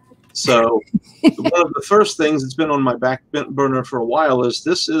time. So one of the first things that's been on my back burner for a while is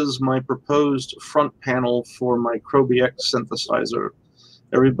this is my proposed front panel for my Crikit-bit synthesizer.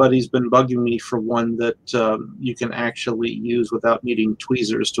 Everybody's been bugging me for one that you can actually use without needing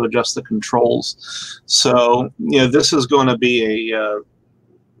tweezers to adjust the controls. So, you know, this is going to be a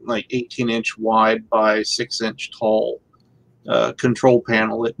like 18-inch wide by 6-inch tall control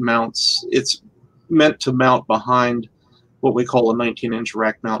panel. It's meant to mount behind what we call a 19-inch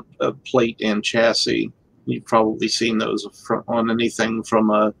rack mount plate and chassis. You've probably seen those on anything from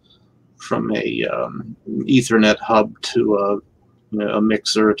a Ethernet hub to a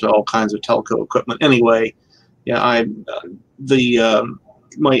mixer to all kinds of telco equipment. Anyway, yeah,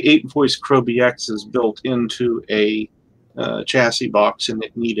 my 8-voice Crikit-bit is built into a chassis box, and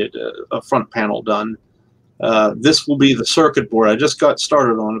it needed a front panel done. This will be the circuit board. I just got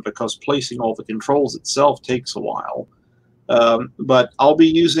started on it because placing all the controls itself takes a while. But I'll be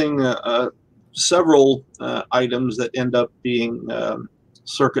using several items that end up being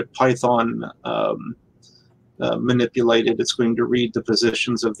CircuitPython manipulated. It's going to read the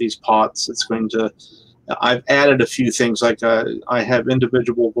positions of these pots. It's going to. I've added a few things, like I have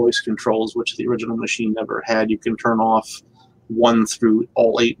individual voice controls, which the original machine never had. You can turn off 1 through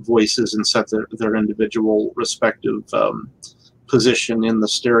all 8 voices and set their individual respective position in the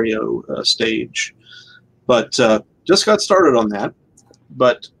stereo stage. But just got started on that.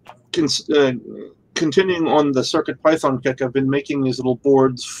 But continuing on the CircuitPython kick, I've been making these little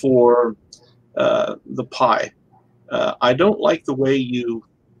boards for the Pi. I don't like the way you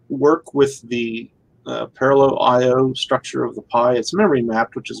work with the parallel I/O structure of the Pi. It's memory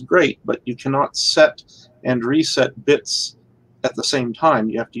mapped, which is great, but you cannot set and reset bits at the same time.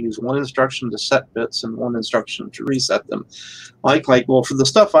 You have to use one instruction to set bits and one instruction to reset them. Well, for the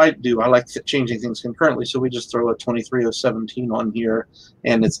stuff I do, I like changing things concurrently, so we just throw a 23017 on here,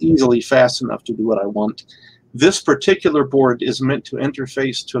 and it's easily fast enough to do what I want. This particular board is meant to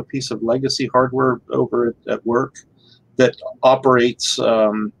interface to a piece of legacy hardware over at work that operates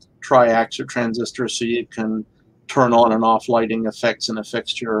triacs or transistors, so you can turn on and off lighting effects in a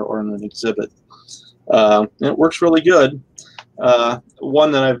fixture or in an exhibit. And it works really good.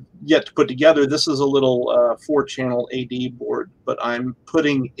 One that I've yet to put together, this is a little 4-channel AD board, but I'm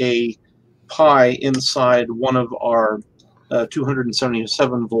putting a Pi inside one of our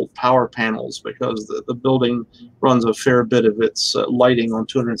 277-volt power panels because the building runs a fair bit of its lighting on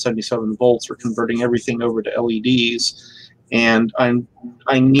 277 volts. We're converting everything over to LEDs, and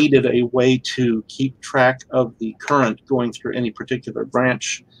I needed a way to keep track of the current going through any particular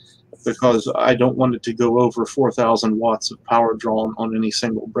branch because I don't want it to go over 4,000 watts of power drawn on any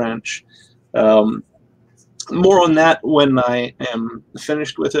single branch. More on that when I am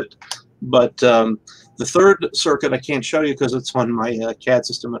finished with it. But the third circuit I can't show you because it's on my CAD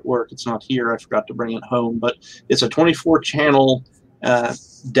system at work. It's not here. I forgot to bring it home. But it's a 24-channel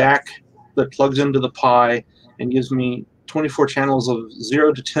DAC that plugs into the Pi and gives me 24 channels of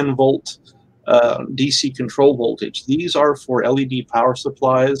 0 to 10 volt DC control voltage. These are for LED power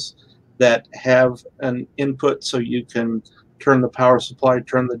supplies that have an input so you can turn the power supply,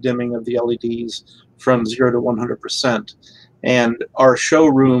 turn the dimming of the LEDs from 0 to 100%. And our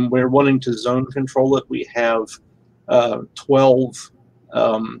showroom, we're wanting to zone control it. We have 12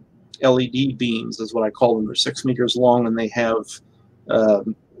 LED beams, is what I call them. They're 6 meters long, and they have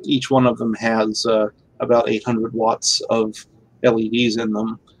each one of them has about 800 watts of LEDs in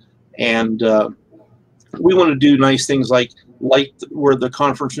them. And we want to do nice things like light where the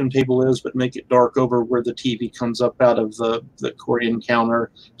conference room table is, but make it dark over where the TV comes up out of the Korean counter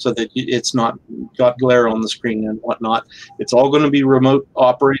so that it's not got glare on the screen and whatnot. It's all going to be remote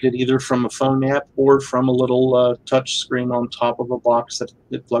operated either from a phone app or from a little touch screen on top of a box that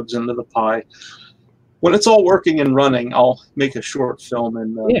it plugs into the Pi. When it's all working and running, I'll make a short film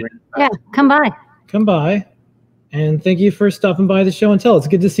and yeah, come by. Come by. And thank you for stopping by the show and tell. It's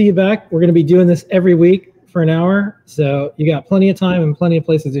good to see you back. We're going to be doing this every week for an hour. So you got plenty of time and plenty of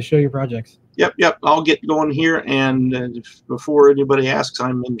places to show your projects. Yep. I'll get going here. And before anybody asks,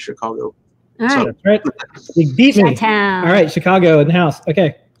 I'm in Chicago. All right. That's right. You beat me. Chi-town. All right, Chicago in the house.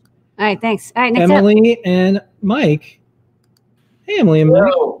 Okay. All right, thanks. All right, next Emily up. and Mike. Hey, Emily and Mike.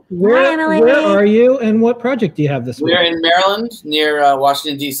 Hi, Emily. Where are you and what project do you have this week? We're in Maryland, near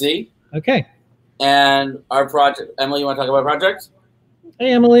Washington, D.C. Okay. And our project, Emily, you want to talk about our project?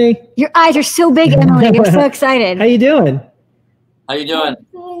 Hey, Emily. Your eyes are so big, Emily. You're so excited. How you doing? How you doing?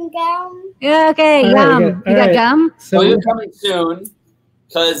 Yeah, okay, All yum. right, You got gum? So you're coming soon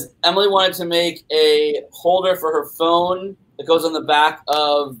because Emily wanted to make a holder for her phone that goes on the back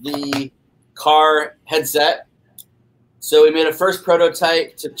of the car headset. So we made a first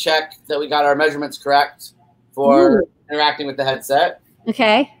prototype to check that we got our measurements correct for interacting with the headset.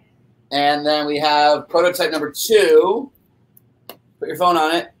 Okay. And then we have prototype number 2. Put your phone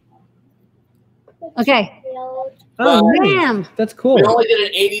on it. Okay. Oh, damn. That's cool. We only did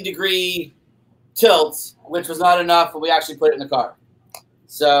an 80-degree tilt, which was not enough, but we actually put it in the car.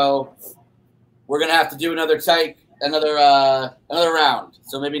 So we're gonna have to do another round.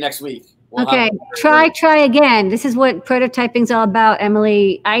 So maybe next week. Okay. Try again. This is what prototyping's all about,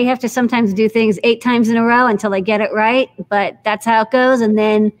 Emily. I have to sometimes do things 8 times in a row until I get it right, but that's how it goes. And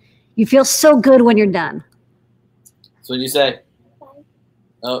then you feel so good when you're done. So what do you say?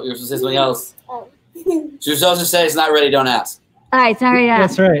 Oh, you're supposed to say something else. You're supposed to say it's not ready, don't ask. All right, sorry.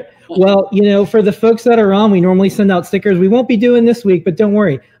 That's right. Well, for the folks that are on, we normally send out stickers. We won't be doing this week, but don't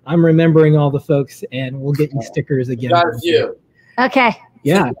worry. I'm remembering all the folks, and we'll get you stickers again. Got a few. Okay.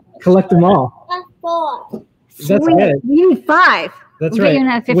 Yeah, collect them all. That's Sweet. good. You need 5. That's We'll get you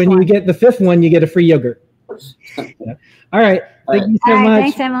right. that 5th When one. you get the 5th one, you get a free yogurt. Yeah. All right. Thank you so All right, much.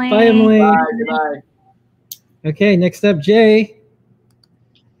 thanks, Emily. Bye, Emily. Bye, goodbye. Okay, next up, Jay.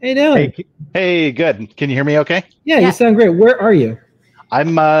 How you doing? Hey, good. Can you hear me okay? Yeah, you sound great. Where are you?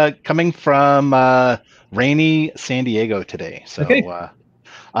 I'm coming from rainy San Diego today. So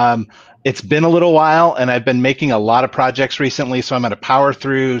it's been a little while, and I've been making a lot of projects recently, so I'm going to power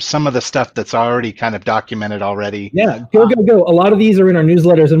through some of the stuff that's already kind of documented already. Yeah, go. A lot of these are in our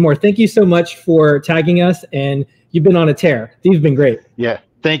newsletters and more. Thank you so much for tagging us, and you've been on a tear. These have been great. Yeah,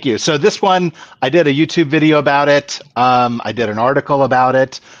 thank you. So this one, I did a YouTube video about it. I did an article about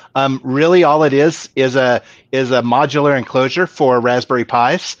it. Really, all it is a modular enclosure for Raspberry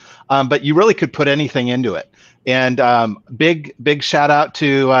Pis, but you really could put anything into it. And big shout out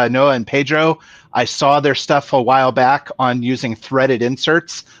to Noe and Pedro. I saw their stuff a while back on using threaded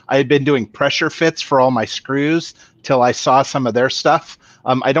inserts. I had been doing pressure fits for all my screws till I saw some of their stuff.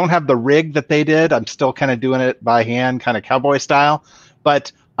 I don't have the rig that they did. I'm still kind of doing it by hand, kind of cowboy style.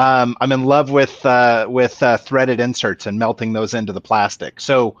 But I'm in love with threaded inserts and melting those into the plastic.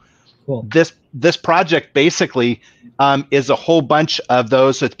 So cool. This project basically is a whole bunch of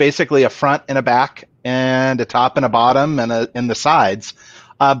those. So it's basically a front and a back and a top and a bottom and in the sides.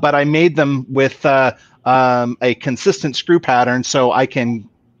 But I made them with a consistent screw pattern so I can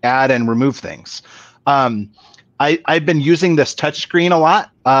add and remove things. I've been using this touchscreen a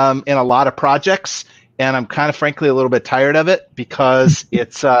lot in a lot of projects, and I'm kind of frankly a little bit tired of it because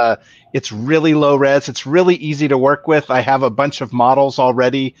it's really low res. It's really easy to work with. I have a bunch of models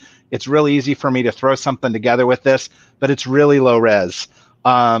already. It's really easy for me to throw something together with this, but it's really low res.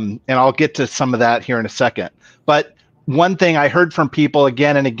 And I'll get to some of that here in a second. But one thing I heard from people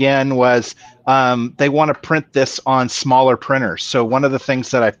again and again was they want to print this on smaller printers. So one of the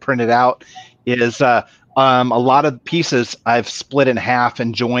things that I've printed out is a lot of pieces I've split in half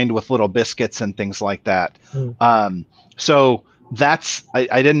and joined with little biscuits and things like that. So that's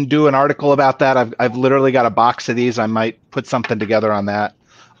I didn't do an article about that. I've literally got a box of these. I might put something together on that.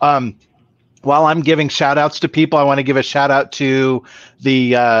 While I'm giving shout outs to people, I want to give a shout out to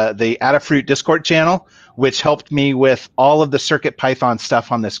the Adafruit Discord channel, which helped me with all of the CircuitPython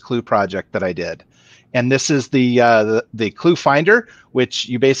stuff on this Clue project that I did. And this is the Clue Finder, which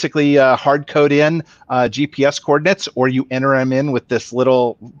you basically hard code in GPS coordinates, or you enter them in with this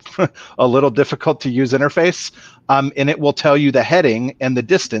little, a little difficult to use interface, and it will tell you the heading and the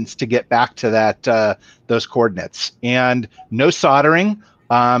distance to get back to that those coordinates. And no soldering.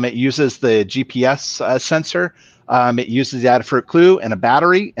 It uses the GPS sensor. It uses the Adafruit Clue and a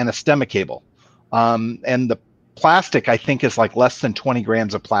battery and a stemma cable. And the plastic, I think, is like less than 20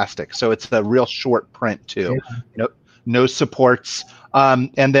 grams of plastic. So it's a real short print too. No supports.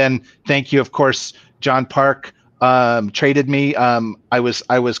 And then thank you, of course, John Park, traded me. I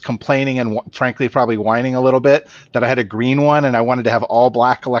was complaining and frankly probably whining a little bit that I had a green one and I wanted to have all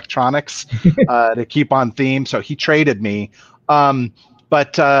black electronics to keep on theme. So he traded me.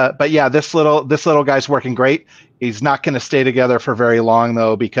 But yeah, this little guy's working great. He's not going to stay together for very long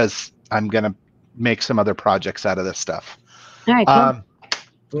though, because I'm going to make some other projects out of this stuff. All right.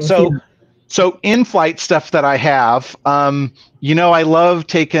 Cool. So in-flight stuff that I have, you know, I love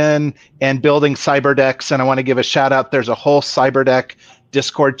taking and building Cyberdecks, and I want to give a shout out. There's a whole Cyberdeck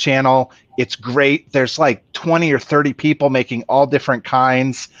Discord channel. It's great. There's like 20 or 30 people making all different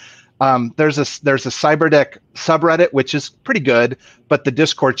kinds. There's a Cyberdeck subreddit, which is pretty good, but the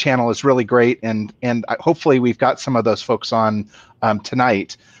Discord channel is really great, and hopefully we've got some of those folks on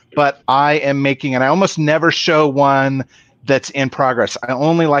tonight. But I am making, and I almost never show one that's in progress. I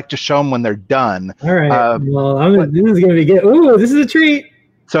only like to show them when they're done. All right. Well, this is going to be good. Ooh, this is a treat.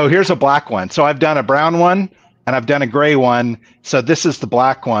 So here's a black one. So I've done a brown one and I've done a gray one. So this is the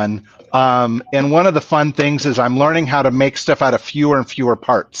black one. And one of the fun things is I'm learning how to make stuff out of fewer and fewer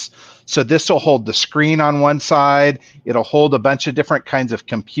parts. So this will hold the screen on one side. It'll hold a bunch of different kinds of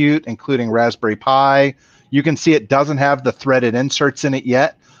compute, including Raspberry Pi. You can see it doesn't have the threaded inserts in it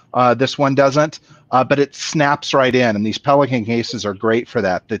yet. This one doesn't. But it snaps right in, and these Pelican cases are great for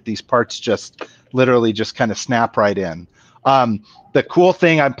that these parts just literally just kind of snap right in. The cool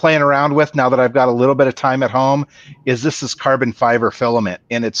thing I'm playing around with now that I've got a little bit of time at home is this is carbon fiber filament,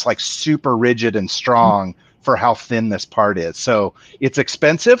 and it's like super rigid and strong for how thin this part is. So it's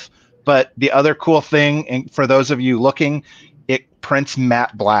expensive, but the other cool thing, and for those of you looking, it prints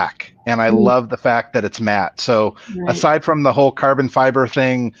matte black, and I love the fact that it's matte. So aside from the whole carbon fiber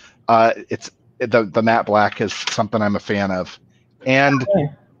thing, the matte black is something I'm a fan of. And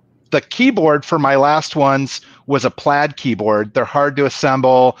the keyboard for my last ones was a plaid keyboard. They're hard to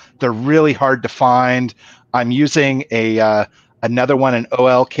assemble. They're really hard to find. I'm using another one, an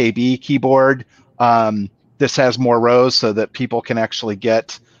OLKB keyboard. This has more rows so that people can actually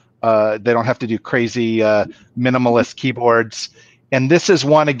get, they don't have to do crazy minimalist keyboards. And this is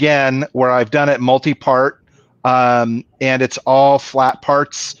one, again, where I've done it multi-part, and it's all flat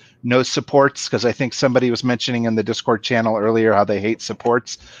parts. No supports, because I think somebody was mentioning in the Discord channel earlier how they hate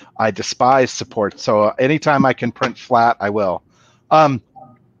supports. I despise supports. So anytime I can print flat, I will.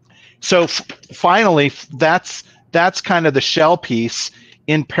 So finally, that's kind of the shell piece.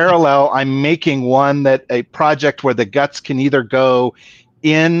 In parallel, I'm making a project where the guts can either go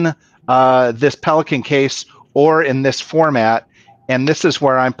in this Pelican case or in this format. And this is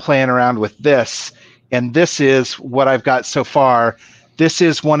where I'm playing around with this. And this is what I've got so far. This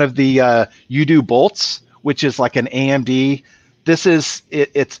is one of the UDO bolts, which is like an AMD. This is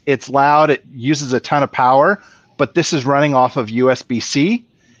it's loud. It uses a ton of power, but this is running off of USB-C.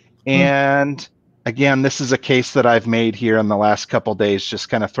 And again, this is a case that I've made here in the last couple days, just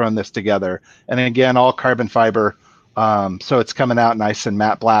kind of thrown this together. And again, all carbon fiber, so it's coming out nice and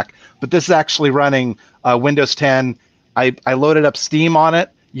matte black. But this is actually running Windows 10. I loaded up Steam on it.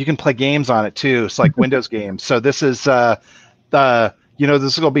 You can play games on it too. It's like Windows games. So this is you know,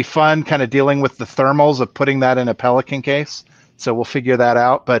 this is going to be fun, kind of dealing with the thermals of putting that in a Pelican case. So we'll figure that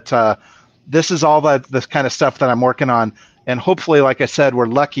out. But this is all this kind of stuff that I'm working on. And hopefully, like I said, we're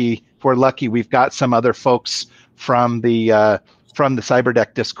lucky. If we're lucky, we've got some other folks from the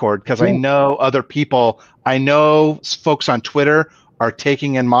Cyberdeck Discord, because I know other people. I know folks on Twitter are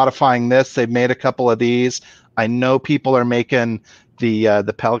taking and modifying this. They've made a couple of these. I know people are making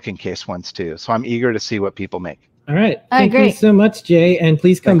the Pelican case ones too. So I'm eager to see what people make. All right. Thank you so much, Jay. And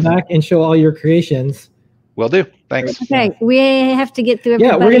please come back and show all your creations. Will do. Thanks. Okay. We have to get through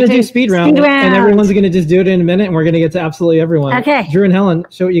everybody. Yeah, we're going to do speed round. And everyone's going to just do it in a minute. And we're going to get to absolutely everyone. Okay. Drew and Helen,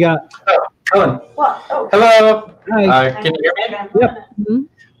 show what you got. Oh, Helen. What? Oh. Hello. Hi. Can you hear me? Yep.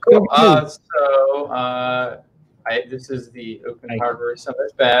 Cool. This is the Open Hardware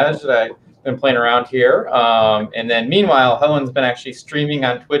Summit badge that I've been playing around here. And then meanwhile, Helen's been actually streaming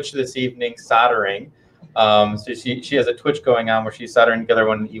on Twitch this evening, soldering. So she has a Twitch going on where she's soldering together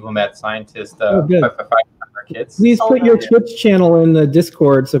one evil mad scientist 555 kits. Please put your Twitch channel in the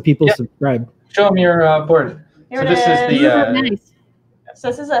Discord so people subscribe. Show them your board. Here so this is the nice.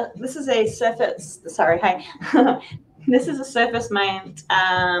 So this is a surface. Sorry, hi. This is a surface mount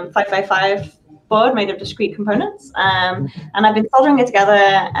 555 board made of discrete components, and I've been soldering it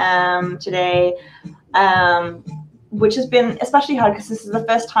together today. Which has been especially hard because this is the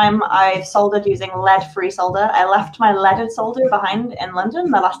first time I've soldered using lead-free solder. I left my leaded solder behind in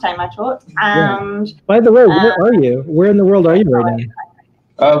London the last time I taught. And by the way, where are you? Where in the world are you right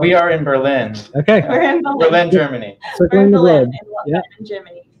now? We are in Berlin. Okay. We're in Berlin. Berlin, Germany. Circling the globe. In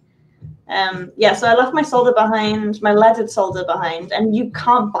Germany. Yeah, so I left my solder behind, my leaded solder behind, and you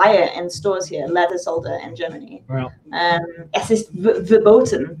can't buy it in stores here, leaded solder in Germany. Wow. Es ist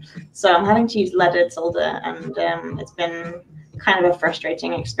verboten. So I'm having to use leaded solder, and it's been kind of a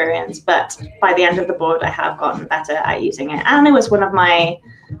frustrating experience. But by the end of the board, I have gotten better at using it. And it was one of my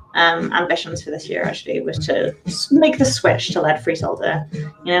ambitions for this year, actually, was to make the switch to lead-free solder.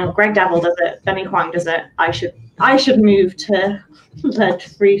 You know, Greg Davil does it, Benny Huang does it. I should move to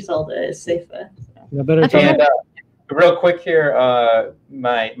lead-free solder. It's safer. No better and real quick here,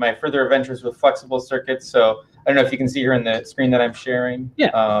 my further adventures with flexible circuits. So I don't know if you can see here in the screen that I'm sharing.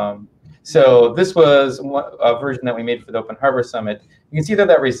 Yeah. So this was a version that we made for the Open Hardware Summit. You can see that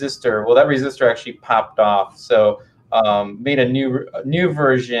resistor, well, that resistor actually popped off. So made a new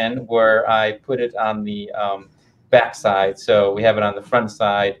version where I put it on the back side. So we have it on the front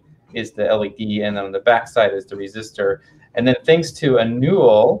side is the LED, and then on the back side is the resistor. And then thanks to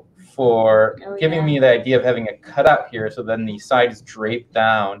Anul for giving me the idea of having a cutout here, so then the sides drape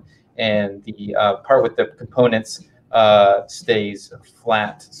down and the part with the components stays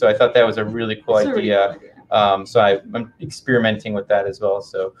flat. So I thought that was a really cool idea. So I'm experimenting with that as well.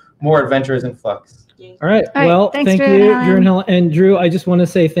 So more adventures in flux. All right. Well, thank you, Drew and Helen. And Drew, I just want to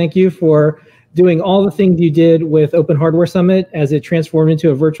say thank you for doing all the things you did with Open Hardware Summit as it transformed into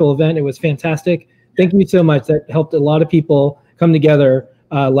a virtual event. It was fantastic. Thank you so much. That helped a lot of people come together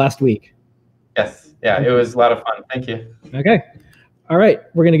last week. Yes. Yeah, it was a lot of fun. Thank you. Okay. All right.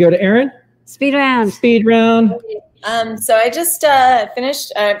 We're going to go to Erin. Speed round. Speed round. So I just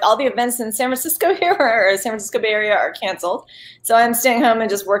finished all the events in San Francisco here, or San Francisco Bay Area, are canceled. So I'm staying home and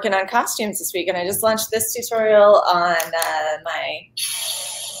just working on costumes this week. And I just launched this tutorial on my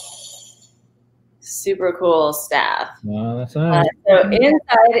super cool staff. Well, that's all right. So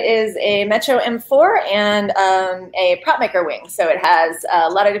inside is a Metro M4 and a prop maker wing. So it has a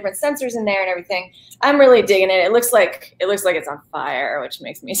lot of different sensors in there and everything. I'm really digging it. It looks like it's on fire, which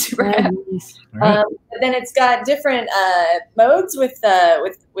makes me super happy. But then it's got different modes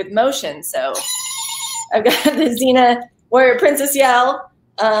with motion. So I've got the Xena Warrior Princess Yell,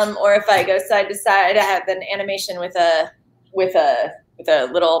 or if I go side to side, I have an animation with a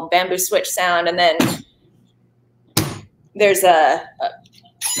little bamboo switch sound, and then there's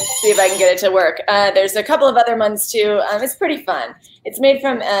let's see if I can get it to work. There's a couple of other ones too. It's pretty fun. It's made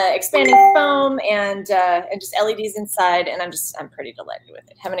from expanding foam and just LEDs inside, and I'm pretty delighted with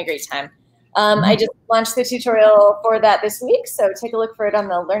it. Having a great time. I just launched the tutorial for that this week, so take a look for it on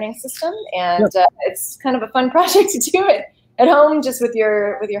the learning system, and it's kind of a fun project to do it at home, just with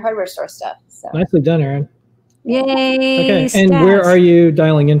your hardware store stuff. So. Nicely done, Erin. Yay! Okay, and where are you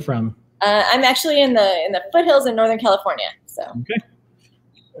dialing in from? I'm actually in the foothills in Northern California. So. Okay.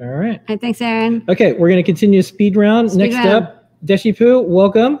 All right. Thanks, Erin. Okay, we're going to continue speed round. Next up, DesiPoo,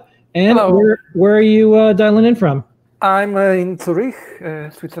 welcome. And where are you dialing in from? I'm in Zurich,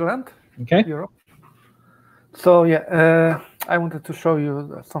 Switzerland, Europe. So yeah, I wanted to show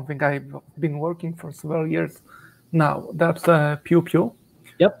you something I've been working for several years now. That's Pew Pew.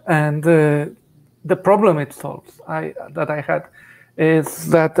 Yep. And the problem it solves that I had is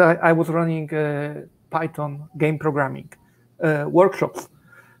that I was running Python game programming workshops.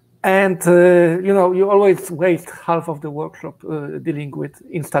 And, you always waste half of the workshop dealing with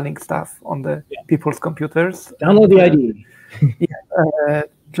installing stuff on the people's computers. Download the IDE.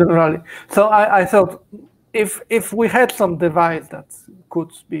 Generally. So I thought if we had some device that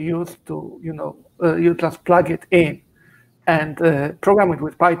could be used to, you just plug it in and program it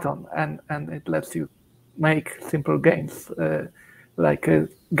with Python, and it lets you make simple games, like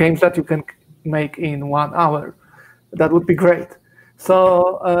games that you can make in 1 hour. That would be great.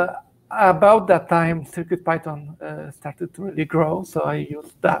 So about that time, CircuitPython started to really grow, so I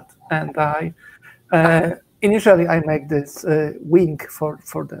used that. And initially, I made this wing for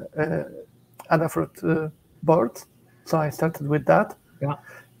the Adafruit board. So I started with that. Yeah.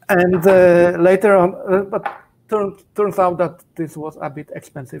 And later on, but turns out that this was a bit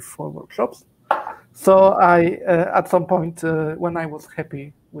expensive for workshops. So I, at some point, when I was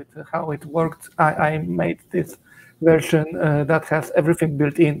happy with how it worked, I made this version that has everything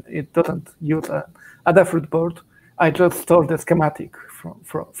built in. It doesn't use an Adafruit board. I just stole the schematic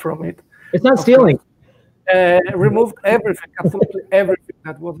from it. It's not stealing. Removed everything, absolutely everything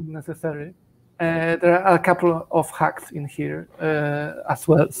that wasn't necessary. There are a couple of hacks in here as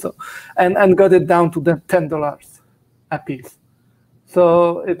well. So, and got it down to the $10 a piece.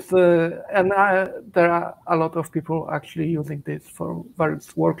 So it's there are a lot of people actually using this for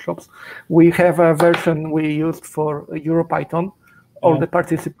various workshops. We have a version we used for EuroPython. All the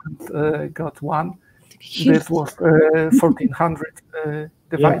participants got one. This was 1,400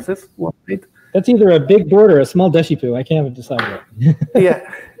 devices were made. That's either a big board or a small DesiPoo. I can't decide yet.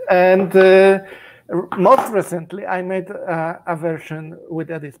 Yeah, and most recently, I made a version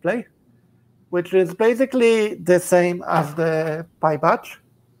with a display, which is basically the same as the Pi Batch,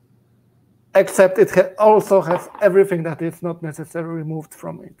 except it also has everything that is not necessarily removed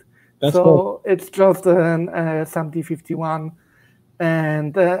from it. That's so cool. it's just some D51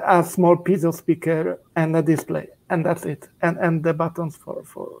 and a small piezo speaker and a display, and that's it. And the buttons for.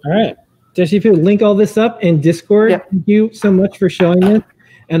 All right. DesiPoo, link all this up in Discord. Yeah. Thank you so much for showing this.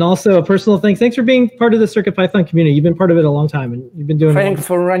 And also a personal thanks. Thanks for being part of the CircuitPython community. You've been part of it a long time, and you've been doing. Thanks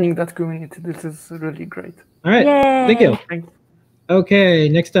for running that community. This is really great. All right. Yay. Thank you. Thanks. Okay.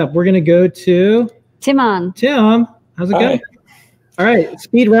 Next up, we're gonna go to Timon. Tim. How's it Hi. going? All right.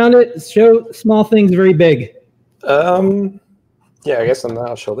 Speed round it. Show small things very big. Yeah, I guess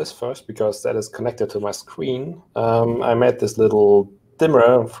I'll show this first because that is connected to my screen. I made this little dimmer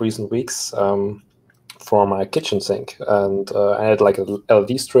of recent weeks for my kitchen sink, and I had like a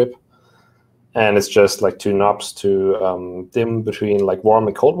LED strip, and it's just like two knobs to dim between like warm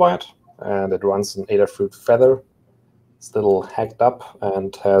and cold white, and it runs an Adafruit feather. It's a little hacked up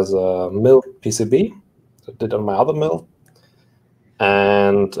and has a mill PCB that I did on my other mill.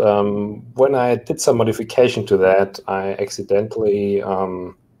 And when I did some modification to that, I accidentally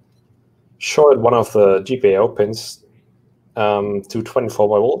shorted one of the GPIO pins to 24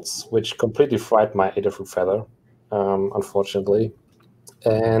 volts, which completely fried my Adafruit feather, unfortunately.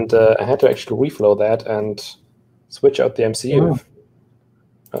 And I had to actually reflow that and switch out the MCU.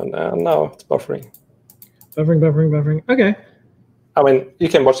 Oh. And now it's buffering. Buffering. Okay. I mean, you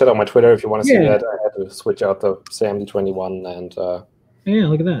can watch that on my Twitter if you want to see Yeah. that. I had to switch out the SAMD21, and Yeah,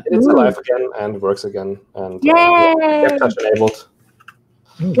 look at that. it's alive again and works again. And Yay! kept touch enabled.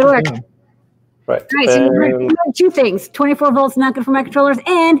 Good work. Right. All right, so you learned two things: 24 volts not good for microcontrollers,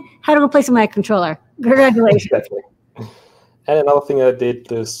 and how to replace a microcontroller. Congratulations. Exactly. And another thing I did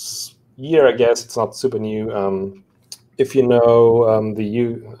this year, I guess it's not super new. If you know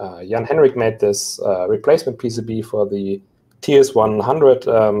Jan Henrik made this replacement PCB for the TS100,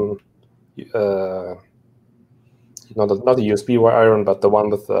 not the USB iron, but the one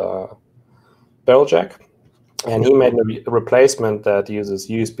with the barrel jack. And he made a replacement that uses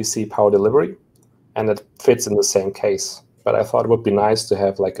USB-C power delivery, and it fits in the same case. But I thought it would be nice to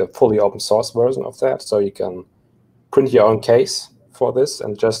have like a fully open source version of that, so you can print your own case for this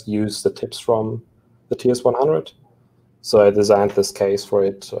and just use the tips from the TS100. So I designed this case for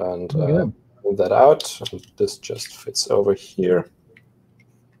it and move that out. And this just fits over here.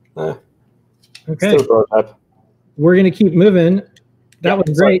 Okay. Still prototype. We're gonna keep moving. That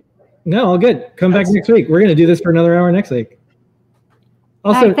was great. No, all good. Come back next week. We're gonna do this for another hour next week.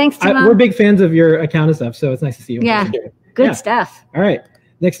 Also, All right, thanks, Timon. we're big fans of your account and stuff, so it's nice to see you. Yeah, good stuff. All right.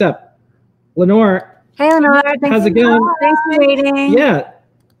 Next up, Lenore. Hey, Lenore. Thanks How's it going? Thanks for waiting. Yeah.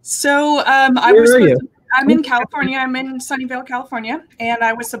 So I'm in California. I'm in Sunnyvale, California, and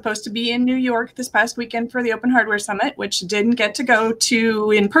I was supposed to be in New York this past weekend for the Open Hardware Summit, which didn't get to go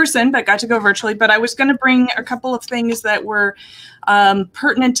to in person, but got to go virtually. But I was going to bring a couple of things that were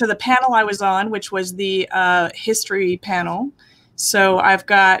pertinent to the panel I was on, which was the history panel. So I've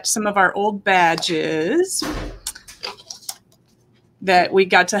got some of our old badges that we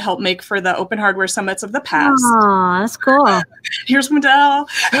got to help make for the Open Hardware Summits of the past. Oh, that's cool. Here's Modell.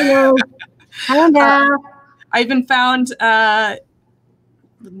 Hello. Hello. I even found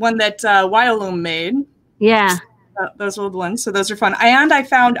one that Wyolum made. Yeah. Those old ones. So those are fun. And I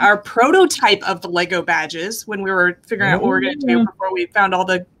found our prototype of the Lego badges when we were figuring out what we were going to do before we found all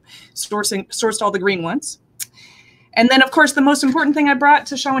the sourced all the green ones. And then, of course, the most important thing I brought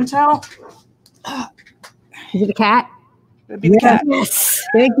to show and tell. Is it a cat? It'd be the cat. Yes.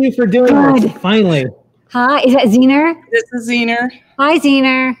 Thank you for doing this. Finally. Hi, is that Zener? This is Zener. Hi,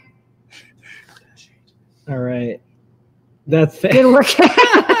 Zener. All right. That's good work.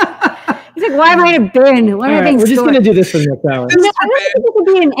 He's like, why am I in a bin? Why am I being we're just stored? going to do this for the next hour. I don't think it could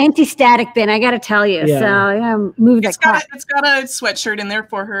be an anti-static bin, I got to tell you. Yeah. So I gotta move that cat. It's got a sweatshirt in there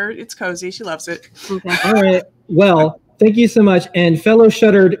for her. It's cozy. She loves it. Okay. All right. Well, thank you so much. And fellow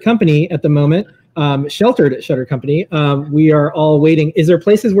shuttered company at the moment, sheltered shutter company, we are all waiting. Is there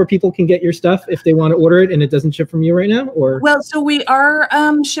places where people can get your stuff if they want to order it and it doesn't ship from you right now? Or Well, so we are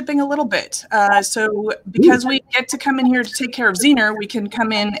shipping a little bit. So because we get to come in here to take care of Zener, we can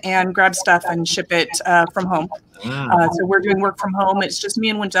come in and grab stuff and ship it from home. So we're doing work from home. It's just me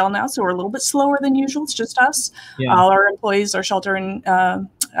and Wendell now, so we're a little bit slower than usual. It's just us. Yeah. All our employees are sheltering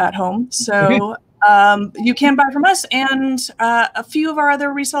at home. So You can buy from us, and a few of our other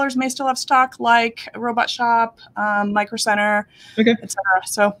resellers may still have stock, like Robot Shop, Micro Center, etc.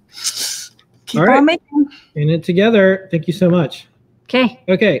 So keep on making. In it together. Thank you so much. Okay.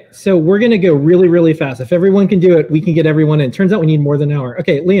 Okay, so we're going to go really, really fast. If everyone can do it, we can get everyone in. Turns out we need more than an hour.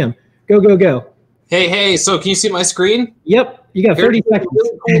 Okay, Liam, go, go, go. Hey, so can you see my screen? Yep, you got 30 seconds. A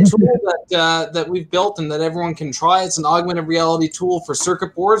really cool tool that we've built and that everyone can try. It's an augmented reality tool for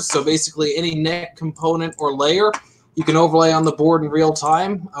circuit boards. So basically any NIC component or layer you can overlay on the board in real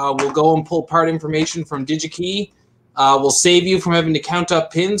time. We'll go and pull part information from Digi-Key. We'll save you from having to count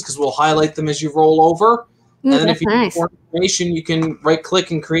up pins because we'll highlight them as you roll over. And then if you need more information, you can right-click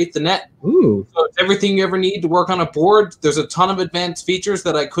and create the net. Ooh. So it's everything you ever need to work on a board. There's a ton of advanced features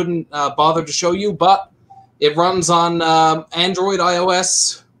that I couldn't bother to show you, but it runs on Android,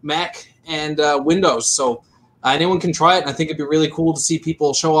 iOS, Mac, and Windows. So anyone can try it, and I think it'd be really cool to see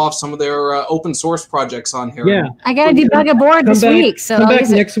people show off some of their open source projects on here. Yeah. I got to debug a board this week. So come back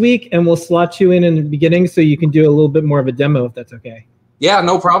next week, and we'll slot you in the beginning so you can do a little bit more of a demo if that's okay. Yeah,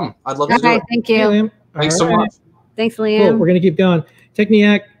 no problem. I'd love to do it. Thank you. Hey, Liam. Thanks so much. Thanks, Liam. Cool. We're going to keep going.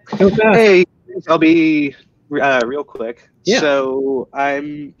 Techniac, go fast. Hey, I'll be real quick. Yeah. So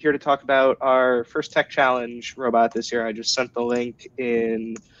I'm here to talk about our first Tech Challenge robot this year. I just sent the link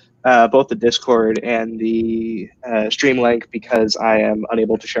in both the Discord and the stream link because I am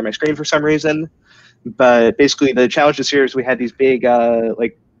unable to share my screen for some reason. But basically, the challenge this year is we had these big,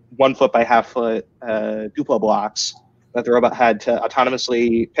 like 1 foot by half foot Duplo blocks that the robot had to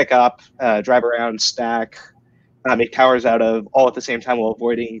autonomously pick up, drive around, stack, make towers out of, all at the same time while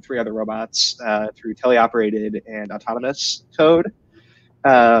avoiding 3 other robots through teleoperated and autonomous code.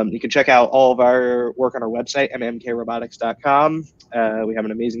 You can check out all of our work on our website, mmkrobotics.com. We have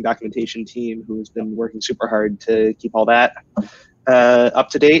an amazing documentation team who's been working super hard to keep all that up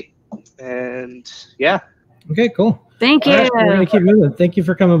to date. And yeah. Okay, cool. Thank you. All right, we're going to keep moving. Thank you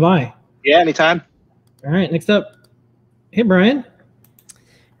for coming by. Yeah, anytime. All right, next up. Hey, Brian.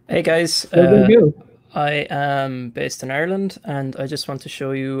 Hey, guys. Go. I am based in Ireland, and I just want to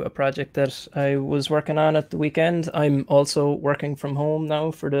show you a project that I was working on at the weekend. I'm also working from home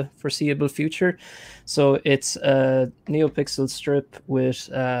now for the foreseeable future. So it's a neopixel strip with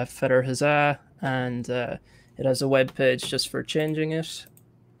Feather Huzzah, and it has a web page just for changing it.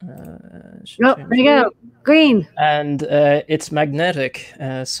 There you go. Green. And it's magnetic.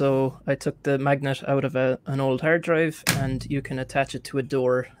 So I took the magnet out of an old hard drive, and you can attach it to a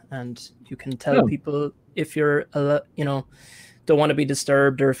door, and you can tell people if you're, don't want to be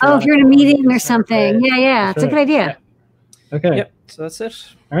disturbed, or if you're in a meeting or something. Yeah. It's a good idea. Yeah. Okay. Yep. So that's it.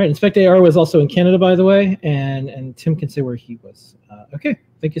 All right. Inspect AR was also in Canada, by the way, and Tim can say where he was. Okay.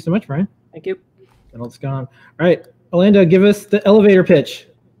 Thank you so much, Brian. Thank you. That all's gone. All right. Orlando, give us the elevator pitch.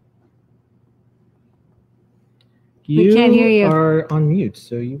 We can't hear you. You are on mute,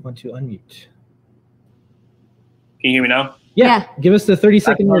 so you want to unmute. Can you hear me now? Yeah. Give us the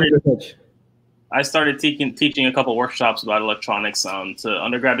 30-second elevator pitch. I started teaching a couple workshops about electronics to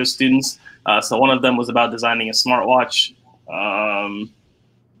undergraduate students. So one of them was about designing a smartwatch.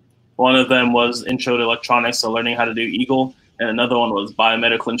 One of them was intro to electronics, so learning how to do Eagle. And another one was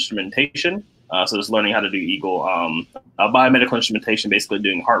biomedical instrumentation. So just learning how to do Eagle. Biomedical instrumentation, basically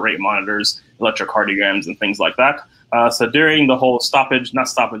doing heart rate monitors, electrocardiograms, and things like that. So during the whole not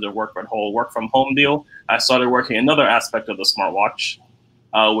stoppage of work, but whole work from home deal, I started working another aspect of the smartwatch,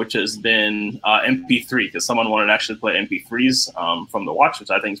 which has been MP3, because someone wanted to actually play MP3s from the watch, which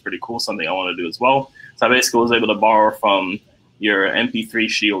I think is pretty cool, something I want to do as well. So I basically was able to borrow from your MP3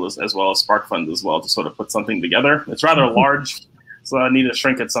 shield as well as SparkFun as well to sort of put something together. It's rather large, so I need to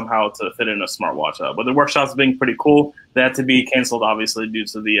shrink it somehow to fit in a smartwatch. But the workshops being pretty cool. They had to be canceled, obviously, due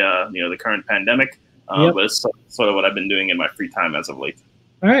to the the current pandemic. But it's sort of what I've been doing in my free time as of late.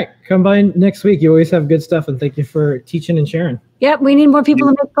 All right, come by next week. You always have good stuff, and thank you for teaching and sharing. Yep, we need more people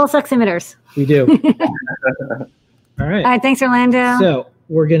to make pulse oximeters. We do. All right. All right, thanks, Orlando. So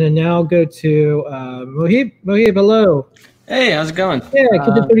we're going to now go to Mohib. Mohib, hello. Hey, how's it going? Yeah,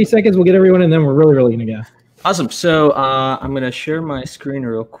 keep it 30 seconds. We'll get everyone, and then we're really going to go. Awesome. So I'm going to share my screen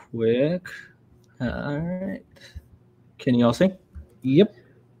real quick. All right. Can you all see? Yep.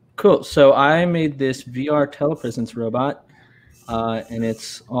 Cool. So I made this VR telepresence robot, and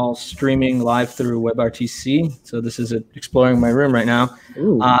it's all streaming live through WebRTC. So this is exploring my room right now.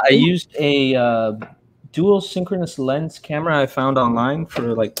 I used a dual synchronous lens camera I found online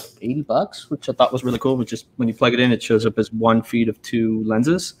for like $80, which I thought was really cool. Which just when you plug it in, it shows up as one feed of 2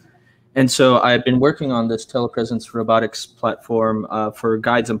 lenses. And so I've been working on this telepresence robotics platform for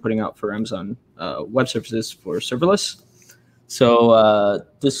guides I'm putting out for Amazon Web Services for serverless. So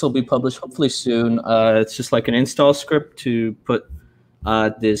this will be published hopefully soon. It's just like an install script to put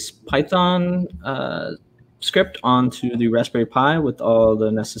this Python script onto the Raspberry Pi with all the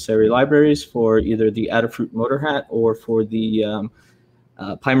necessary libraries for either the Adafruit motor hat or for the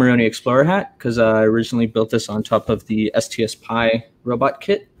Pimoroni Explorer hat, because I originally built this on top of the STS Pi robot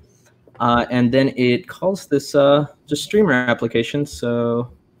kit. And then it calls this just streamer application.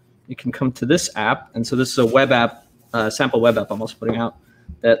 So you can come to this app. And so this is a web app, sample web app I'm also putting out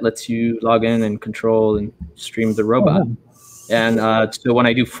that lets you log in and control and stream the robot. Oh. And so when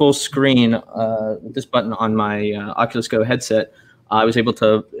I do full screen with this button on my Oculus Go headset, I was able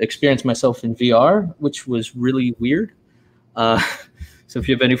to experience myself in VR, which was really weird. So if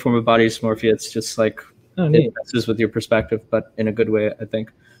you have any form of body dysmorphia, it's just like it messes with your perspective, but in a good way, I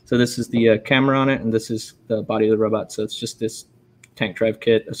think. So this is the camera on it, and this is the body of the robot. So it's just this tank drive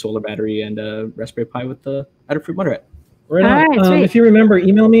kit, a solar battery, and a Raspberry Pi with the Adafruit motor hat. Right on. If you remember,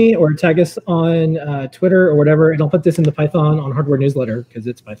 email me or tag us on Twitter or whatever, and I'll put this in the Python on Hardware newsletter because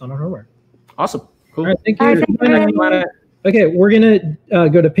it's Python on Hardware. Awesome. Cool. All right, thank you. Okay, we're going to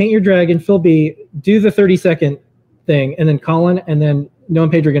go to Paint Your Dragon, Phil B, do the 30-second thing, and then Colin, and then Noe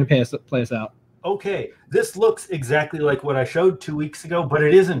and Pedro are going to play us out. Okay, this looks exactly like what I showed 2 weeks ago, but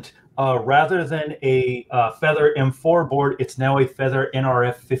it isn't. Rather than a Feather M4 board, it's now a Feather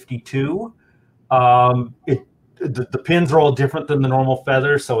NRF52. The pins are all different than the normal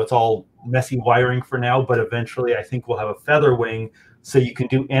Feather, so it's all messy wiring for now, but eventually I think we'll have a Feather wing, so you can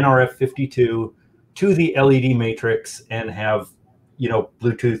do NRF52 to the LED matrix and have, you know,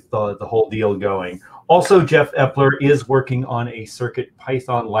 Bluetooth, the whole deal going. Also, Jeff Epler is working on a Circuit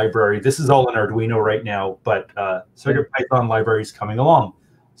Python library. This is all in Arduino right now, but Circuit Python library is coming along.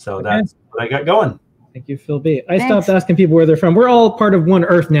 So that's what I got going. Thank you, Phil B. I stopped asking people where they're from. We're all part of one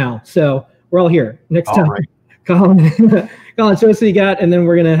Earth now, so we're all here. Next time, right. Colin, show us what you got, and then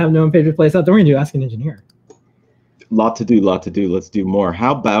we're going to have Noe and Pedro play us out. Then we're going to do Ask an Engineer. Lot to do. Let's do more.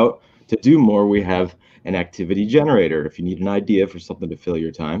 How about, to do more, we have an activity generator. If you need an idea for something to fill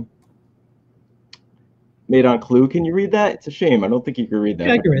your time. Made on Clue, can you read that? It's a shame. I don't think you can read that.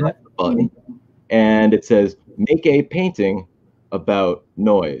 Yeah, I can read that. Button. And it says, make a painting about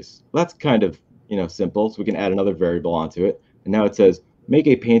noise. Well, that's kind of, you know, simple, so we can add another variable onto it. And now it says, make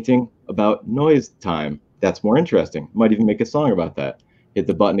a painting about noise time. That's more interesting. Might even make a song about that. Hit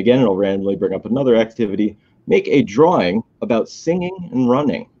the button again, and it'll randomly bring up another activity. Make a drawing about singing and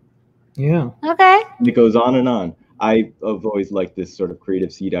running. Yeah. Okay. And it goes on and on. I've always liked this sort of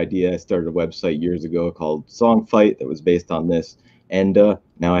creative seed idea. I started a website years ago called Song Fight that was based on this, and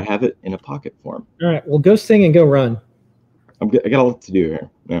now I have it in a pocket form. All right, well, go sing and go run. I got a lot to do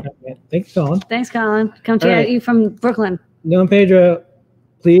here. Yeah. Okay. Thanks, Colin. Thanks, Colin. Come to you from Brooklyn. Noe and Pedro,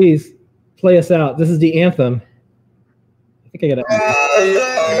 please play us out. This is the anthem. I think I got it.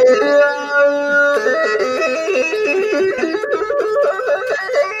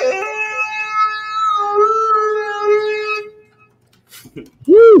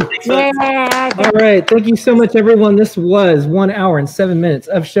 Woo! Yeah. All right. Thank you so much, everyone. This was 1 hour and 7 minutes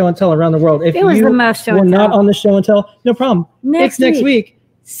of show and tell around the world. If it was you the most show were and tell. not on the show and tell, no problem. It's next week.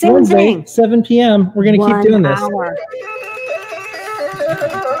 Same Wednesday, thing. 7 p.m. We're going to keep doing this. Hour.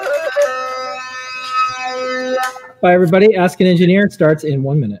 Bye, everybody. Ask an Engineer starts in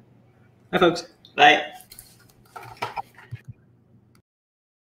 1 minute. Hi, folks. Bye.